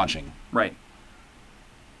what I'm watching. Right.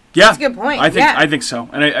 Yeah, that's a good point. I think so,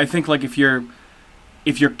 and I think like if you're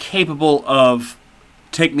capable of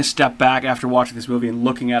taking a step back after watching this movie and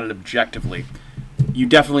looking at it objectively, you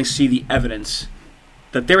definitely see the evidence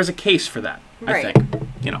that there is a case for that. Right. I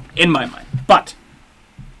think, in my mind. But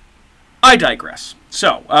I digress.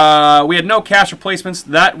 So we had no cast replacements.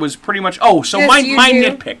 That was pretty much. Oh, so my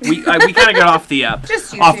nitpick. We kind of got off the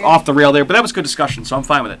off the rail there, but that was good discussion, so I'm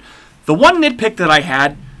fine with it. The one nitpick that I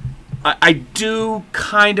had. I do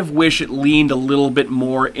kind of wish it leaned a little bit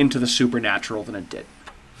more into the supernatural than it did.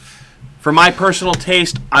 For my personal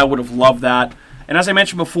taste, I would have loved that. And as I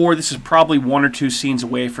mentioned before, this is probably one or two scenes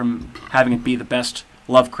away from having it be the best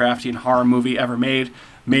Lovecraftian horror movie ever made.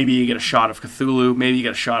 Maybe you get a shot of Cthulhu. Maybe you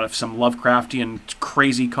get a shot of some Lovecraftian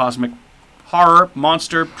crazy cosmic horror,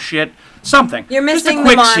 monster shit, something. You're missing just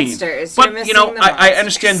a quick the monsters. Scene. But, You're missing the I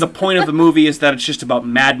understand the point of the movie is that it's just about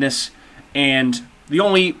madness and... The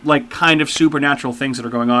only, kind of supernatural things that are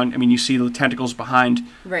going on, I mean, you see the tentacles behind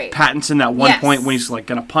Pattinson at one point when he's, going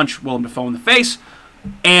to punch Willem Dafoe in the face,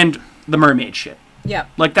 and the mermaid shit. Yeah.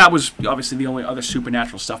 That was obviously the only other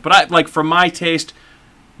supernatural stuff. But, for my taste,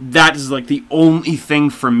 that is, the only thing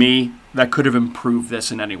for me that could have improved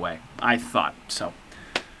this in any way, I thought. So,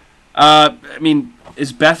 I mean...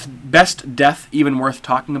 Is Best Death even worth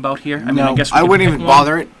talking about here? I mean, I guess I wouldn't even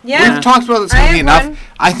bother it. Yeah. We've talked about this movie enough. One.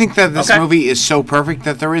 I think that this movie is so perfect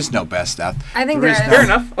that there is no best death. I think there is. Fair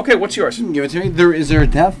enough. Okay, what's yours? You can give it to me. Is there a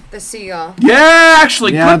death? The seagull. Yeah,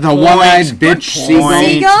 actually, good the point. one-eyed bitch seagull.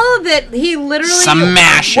 Seagull that he literally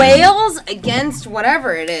Smash wails against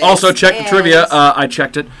whatever it is. Also, check the trivia. I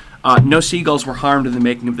checked it. No seagulls were harmed in the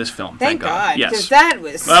making of this film. Thank God. Yes. Because that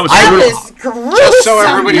was gruesome. Just so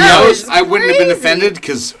everybody knows, I wouldn't have been offended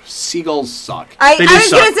because seagulls suck. I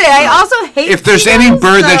was going to say, I also hate If there's any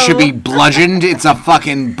bird that should be bludgeoned, it's a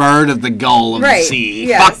fucking bird of the gull of the sea.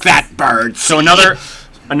 Yes. Fuck that bird. So another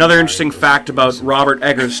interesting fact about Robert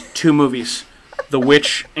Eggers' two movies, The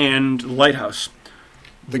Witch and Lighthouse.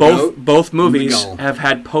 Both movies have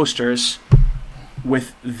had posters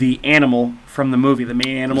with the animal from the movie, the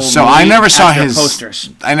main animal. So I never saw his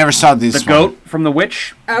posters. I never saw these. The goat from The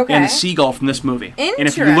Witch and the seagull from this movie. And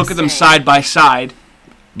if you look at them side by side,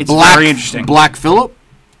 it's very interesting. Black Phillip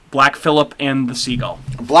and the seagull.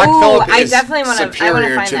 Black Phillip is I definitely want to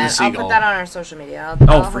superior find to the that. I'll seagull. put that on our social media.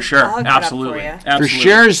 For sure. I'll hook Absolutely. it up Absolutely. For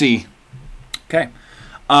Jersey. Okay.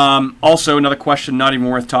 Also, another question not even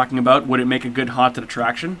worth talking about. Would it make a good haunted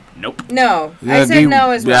attraction? Nope. No. I said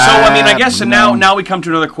no as well. So, I mean, I guess, and now we come to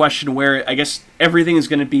another question where I guess everything is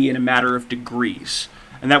going to be in a matter of degrees.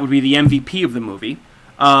 And that would be the MVP of the movie.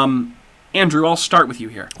 Andrew, I'll start with you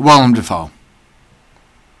here. Willem Dafoe.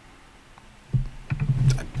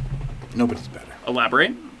 Nobody's better.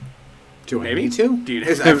 Elaborate. Do I Maybe? need to? Do you,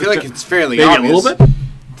 I feel like it's fairly maybe obvious a little bit?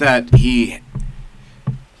 that he's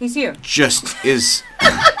you. Just is...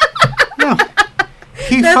 No.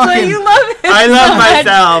 That's why you love him. I love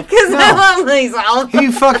myself. Because I love myself.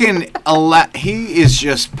 He fucking... he is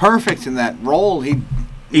just perfect in that role. He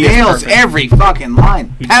nails every fucking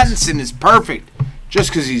line. Pattinson is perfect just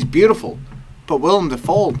because he's beautiful. But Willem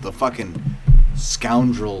Dafoe, the fucking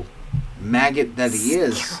scoundrel maggot that he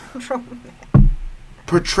is.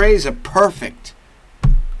 portrays a perfect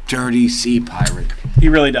dirty sea pirate. He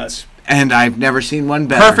really does. And I've never seen one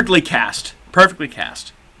better. Perfectly cast.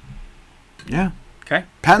 Yeah. Okay.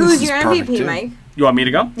 Who's your MVP, Mike? You want me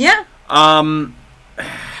to go? Yeah. I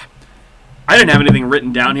didn't have anything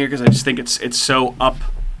written down here because I just think it's so up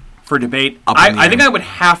for debate. I think I would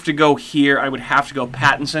have to go here. I would have to go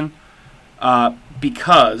Pattinson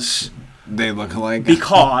because they look alike.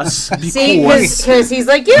 Because he's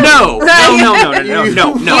like you. No. You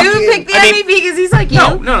picked the MVP because he's like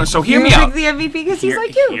you. No. So hear me out. You picked the MVP because he's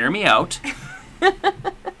like you. Hear me out.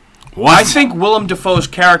 I think Willem Dafoe's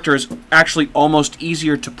character is actually almost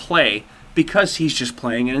easier to play because he's just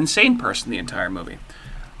playing an insane person the entire movie.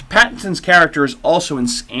 Pattinson's character is also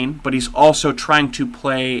insane, but he's also trying to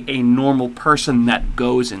play a normal person that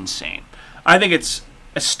goes insane. I think it's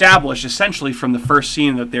established essentially from the first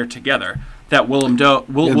scene that they're together that Willem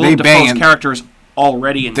Dafoe's character is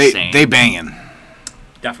already insane. They banging.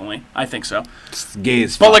 Definitely, I think so. It's gay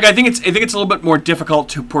as fuck. But like, I think it's a little bit more difficult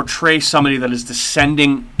to portray somebody that is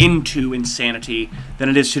descending into insanity than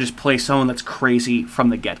it is to just play someone that's crazy from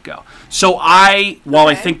the get-go. So while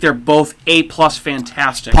I think they're both A+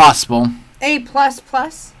 fantastic, possible A++,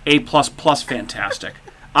 A++ fantastic,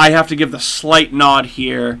 I have to give the slight nod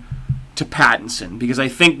here to Pattinson because I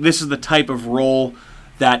think this is the type of role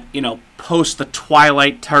that, post the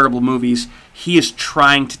Twilight terrible movies, he is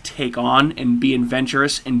trying to take on and be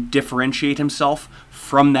adventurous and differentiate himself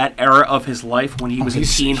from that era of his life when he was a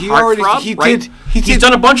teen heartthrob. Right? He's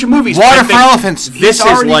done a bunch of movies. Water for Elephants. This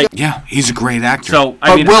is like... Yeah, he's a great actor. So,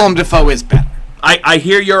 but Willem Dafoe is better. I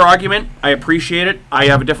hear your argument. I appreciate it. I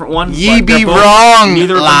have a different one. Ye be wrong,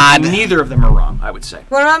 lad. Neither of them are wrong, I would say.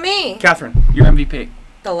 What about me? Catherine, your MVP.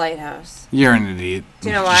 The Lighthouse. You're an idiot. Do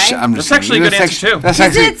you know why? That's actually a good answer, too. That's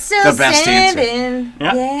actually the best answer.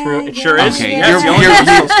 Yeah, true. It sure is. Okay,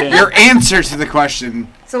 Yeah, your answer to the question...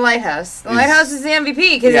 It's the Lighthouse. The Lighthouse is the MVP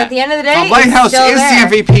because at the end of the day, the Lighthouse it's still is there.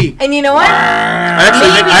 the MVP. And you know what?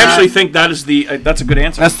 I actually think that is that's a good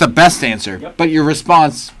answer. That's the best answer. Yep. But your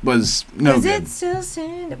response was no Is good. it still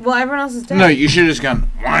standing? Well, everyone else is dead. No, you should have just gone.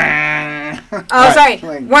 Sorry.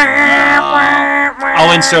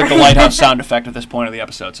 I'll insert the Lighthouse sound effect at this point of the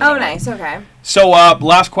episode. So nice. Okay. So,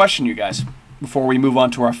 last question, you guys, before we move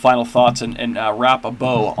on to our final thoughts and wrap a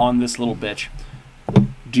bow on this little bitch.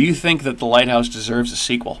 Do you think that The Lighthouse deserves a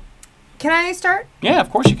sequel? Can I start? Yeah, of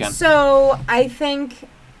course you can. So, I think,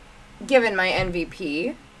 given my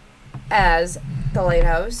MVP as The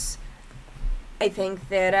Lighthouse, I think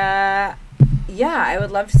that, I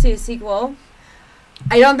would love to see a sequel.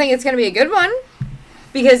 I don't think it's going to be a good one,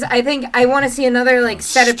 because I think I want to see another,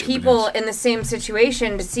 set of people in the same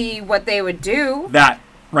situation to see what they would do. That,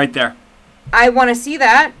 right there. I want to see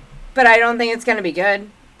that, but I don't think it's going to be good.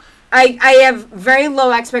 I have very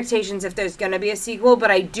low expectations if there's going to be a sequel, but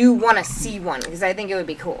I do want to see one because I think it would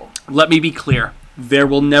be cool. Let me be clear. There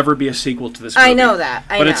will never be a sequel to this movie. I know that.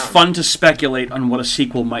 But it's fun to speculate on what a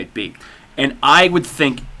sequel might be. And I would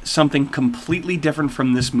think something completely different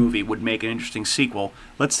from this movie would make an interesting sequel.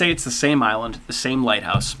 Let's say it's the same island, the same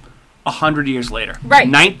lighthouse, 100 years later. Right.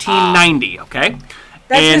 1990, okay?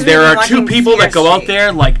 That's and there are two people that go out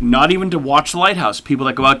there, not even to watch the lighthouse, people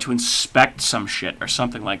that go out to inspect some shit or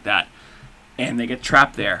something like that. And they get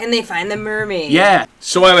trapped there. And they find the mermaid. Yeah.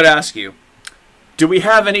 So I would ask you, do we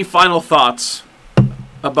have any final thoughts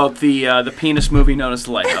about the penis movie known as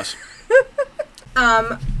The Lighthouse?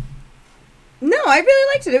 No, I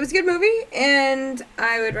really liked it. It was a good movie, and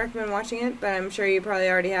I would recommend watching it, but I'm sure you probably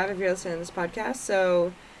already have if you're listening to this podcast,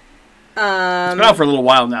 so... It's been out for a little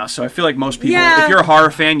while now, so I feel like most people, if you're a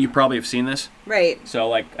horror fan, you probably have seen this. Right.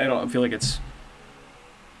 So, I feel like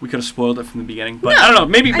we could have spoiled it from the beginning, but I don't know,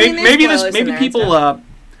 maybe people,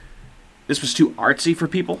 this was too artsy for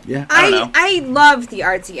people. Yeah. I don't know. I love the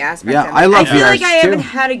artsy aspect of it. I love the feel like arts, I haven't too.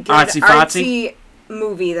 had a good artsy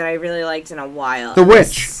movie that I really liked in a while. The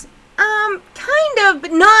Witch. Kind of,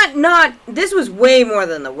 but not. This was way more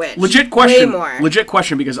than The Witch. Legit question. Way more. Legit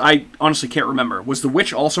question, because I honestly can't remember. Was The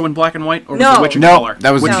Witch also in black and white, or was No. The Witch in No, color?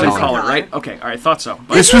 that was Witch in in color. color, right? Okay, all right, thought so.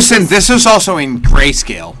 But This was also in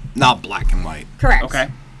grayscale, not black and white. Correct. Okay.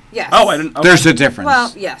 Yes. Oh, I didn't. Okay. There's a difference.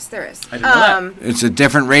 Well, yes, there is. I didn't know that. It's a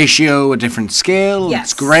different ratio, a different scale. Yes.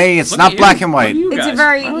 It's gray. It's Look not at black you. and white. Look at you It's a guys.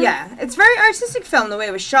 very All right. it's very artistic film. The way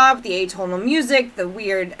it was shot, with the atonal music, the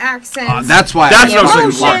weird accents. That's why. That's the what I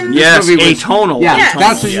was emotions. saying. Yes, This movie was- atonal. Yeah, Yes.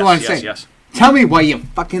 that's what you Yes, want to yes, say. yes. Tell me why you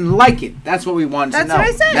fucking like it. That's what we want to That's know. what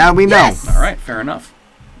I said. Now we know. Yes. All right, fair enough.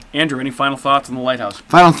 Andrew, any final thoughts on The Lighthouse?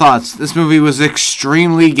 Final thoughts. This movie was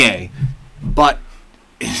extremely gay, but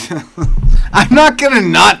I'm not gonna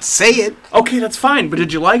not say it. Okay, that's fine, but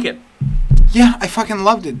did you like it? Yeah, I fucking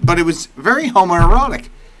loved it, but it was very homoerotic.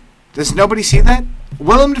 Does nobody see that?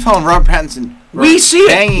 Willem Dafoe and Robert Pattinson. We see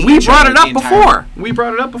it. We brought it up before. We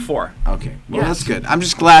brought it up before. Okay, well that's good. I'm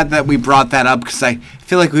just glad that we brought that up because I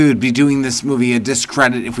feel like we would be doing this movie a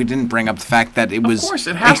discredit if we didn't bring up the fact that it was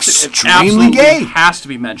extremely gay. It has to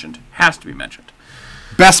be mentioned. Has to be mentioned.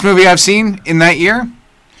 Best movie I've seen in that year.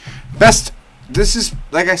 Best. This is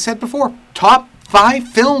like I said before. Top 5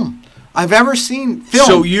 film I've ever seen. Film.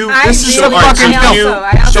 So you. This is a fucking film.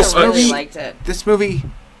 I also really liked it. This movie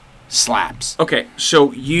slaps. Okay,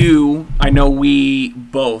 so I know we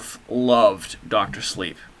both loved Dr.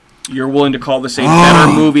 Sleep. You're willing to call this a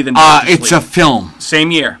better movie than Dr. Sleep? It's a film.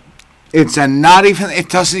 Same year. It's not even. It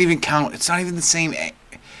doesn't even count. It's not even the same.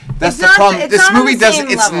 That's the problem. This movie doesn't.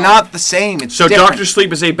 It's not the same. It's so different. Dr.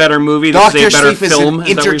 Sleep is a better movie. This is a better film.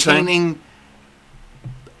 Is an entertaining.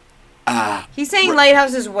 He's saying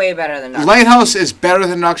Lighthouse is way better than Dr. Lighthouse is better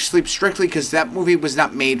than Dr. Sleep strictly because that movie was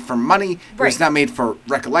not made for money. It was not made for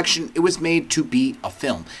recollection. It was made to be a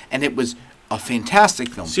film, and it was a fantastic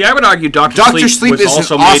film. See, I would argue Dr. Sleep was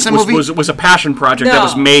also was a passion project that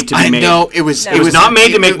was made to be made. No, it was not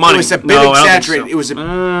made to make money. It was a bit exaggerated.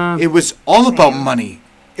 It was all about money.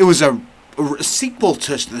 It was a sequel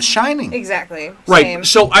to The Shining. Exactly. Right. Same.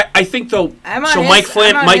 So I think though. Mike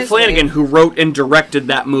Flanagan, who wrote and directed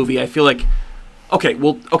that movie, I feel like. Okay.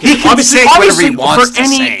 Well. Okay. He can say whatever he wants for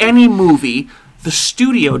any movie, the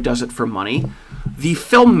studio does it for money. The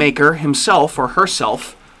filmmaker himself or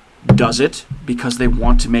herself does it because they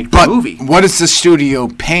want to make the movie. What is the studio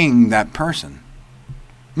paying that person?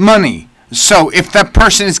 Money. So if that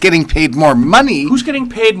person is getting paid more money... Who's getting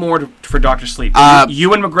paid more for Dr. Sleep?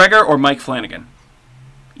 Ewan McGregor or Mike Flanagan?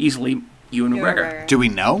 Easily Ewan McGregor. Do we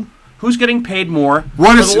know? Who's getting paid more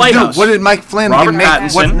for The Lighthouse? What did Mike Flanagan make? Robert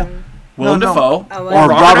Pattinson, Willem Dafoe, or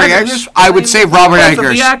Robert Eggers? I would say Robert Eggers. Both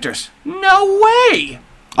of the actors. No way!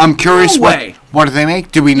 I'm curious, what do they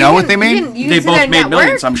make? Do we know what they made? They both made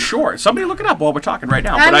millions, I'm sure. Somebody look it up while we're talking right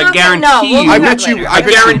now. But I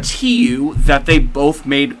guarantee you that they both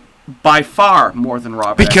made by far more than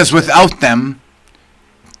Robert Because Eggers. Without them,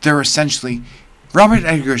 they're essentially... Robert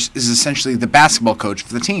Eggers is essentially the basketball coach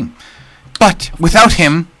for the team. But without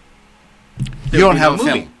him, you don't have a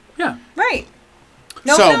film. Yeah. Right.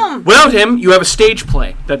 No film. Without him, you have a stage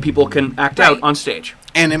play that people can act out on stage.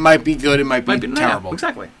 And it might be good, it might be terrible. Yeah,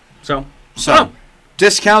 exactly. So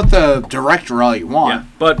discount the director all you want. Yeah,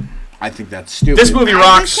 but... I think that's stupid. This movie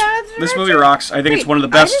rocks. This movie rocks. I think it's one of the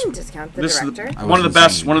best. I didn't discount the director. One of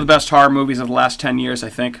the best horror movies of the last 10 years, I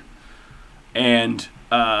think. And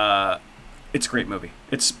it's a great movie.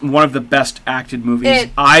 It's one of the best acted movies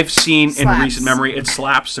I've seen in recent memory. It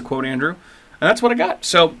slaps, to quote Andrew. And that's what I got.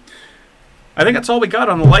 So I think that's all we got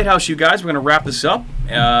on The Lighthouse, you guys. We're going to wrap this up.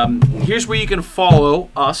 Here's where you can follow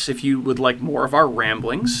us if you would like more of our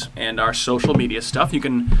ramblings and our social media stuff. You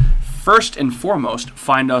can first and foremost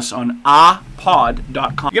find us on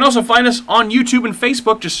apod.com. You can also find us on YouTube and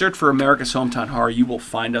Facebook. Just search for America's Hometown Horror. You will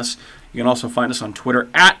find us. You can also find us on Twitter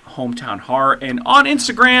at Hometown Horror and on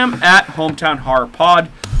Instagram at Hometown Horror Pod.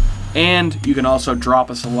 And you can also drop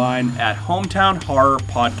us a line at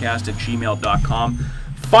hometownhorrorpodcast@gmail.com.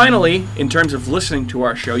 Finally, in terms of listening to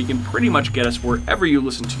our show, you can pretty much get us wherever you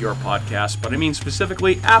listen to your podcast, but I mean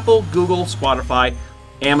specifically Apple, Google, Spotify,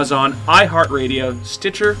 Amazon, iHeartRadio,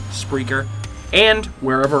 Stitcher, Spreaker, and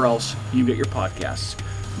wherever else you get your podcasts.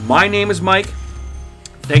 My name is Mike.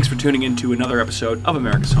 Thanks for tuning in to another episode of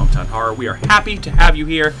America's Hometown Horror. We are happy to have you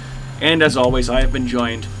here, and as always, I have been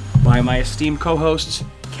joined by my esteemed co-hosts,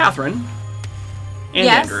 Catherine and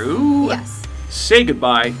Andrew. Yes. Say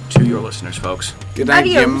goodbye to your listeners, folks. Good night,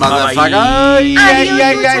 you motherfucker.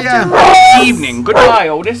 Good evening. Goodbye,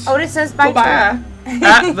 Otis. Otis says bye. Goodbye.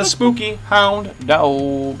 At the Spooky Hound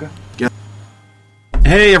Dog.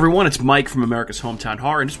 Hey everyone, it's Mike from America's Hometown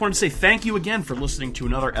Horror, and just wanted to say thank you again for listening to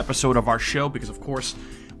another episode of our show, because of course,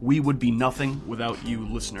 we would be nothing without you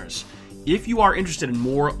listeners. If you are interested in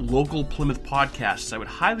more local Plymouth podcasts, I would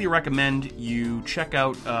highly recommend you check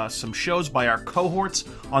out some shows by our cohorts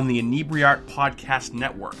on the Inebriart Podcast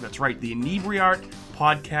Network. That's right, the Inebriart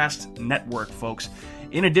Podcast Network, folks.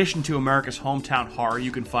 In addition to America's Hometown Horror,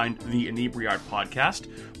 you can find the Inebriart Podcast,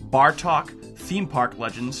 Bar Talk, Theme Park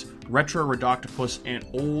Legends, Retro Redoctopus, and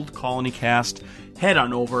Old Colony Cast. Head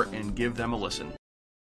on over and give them a listen.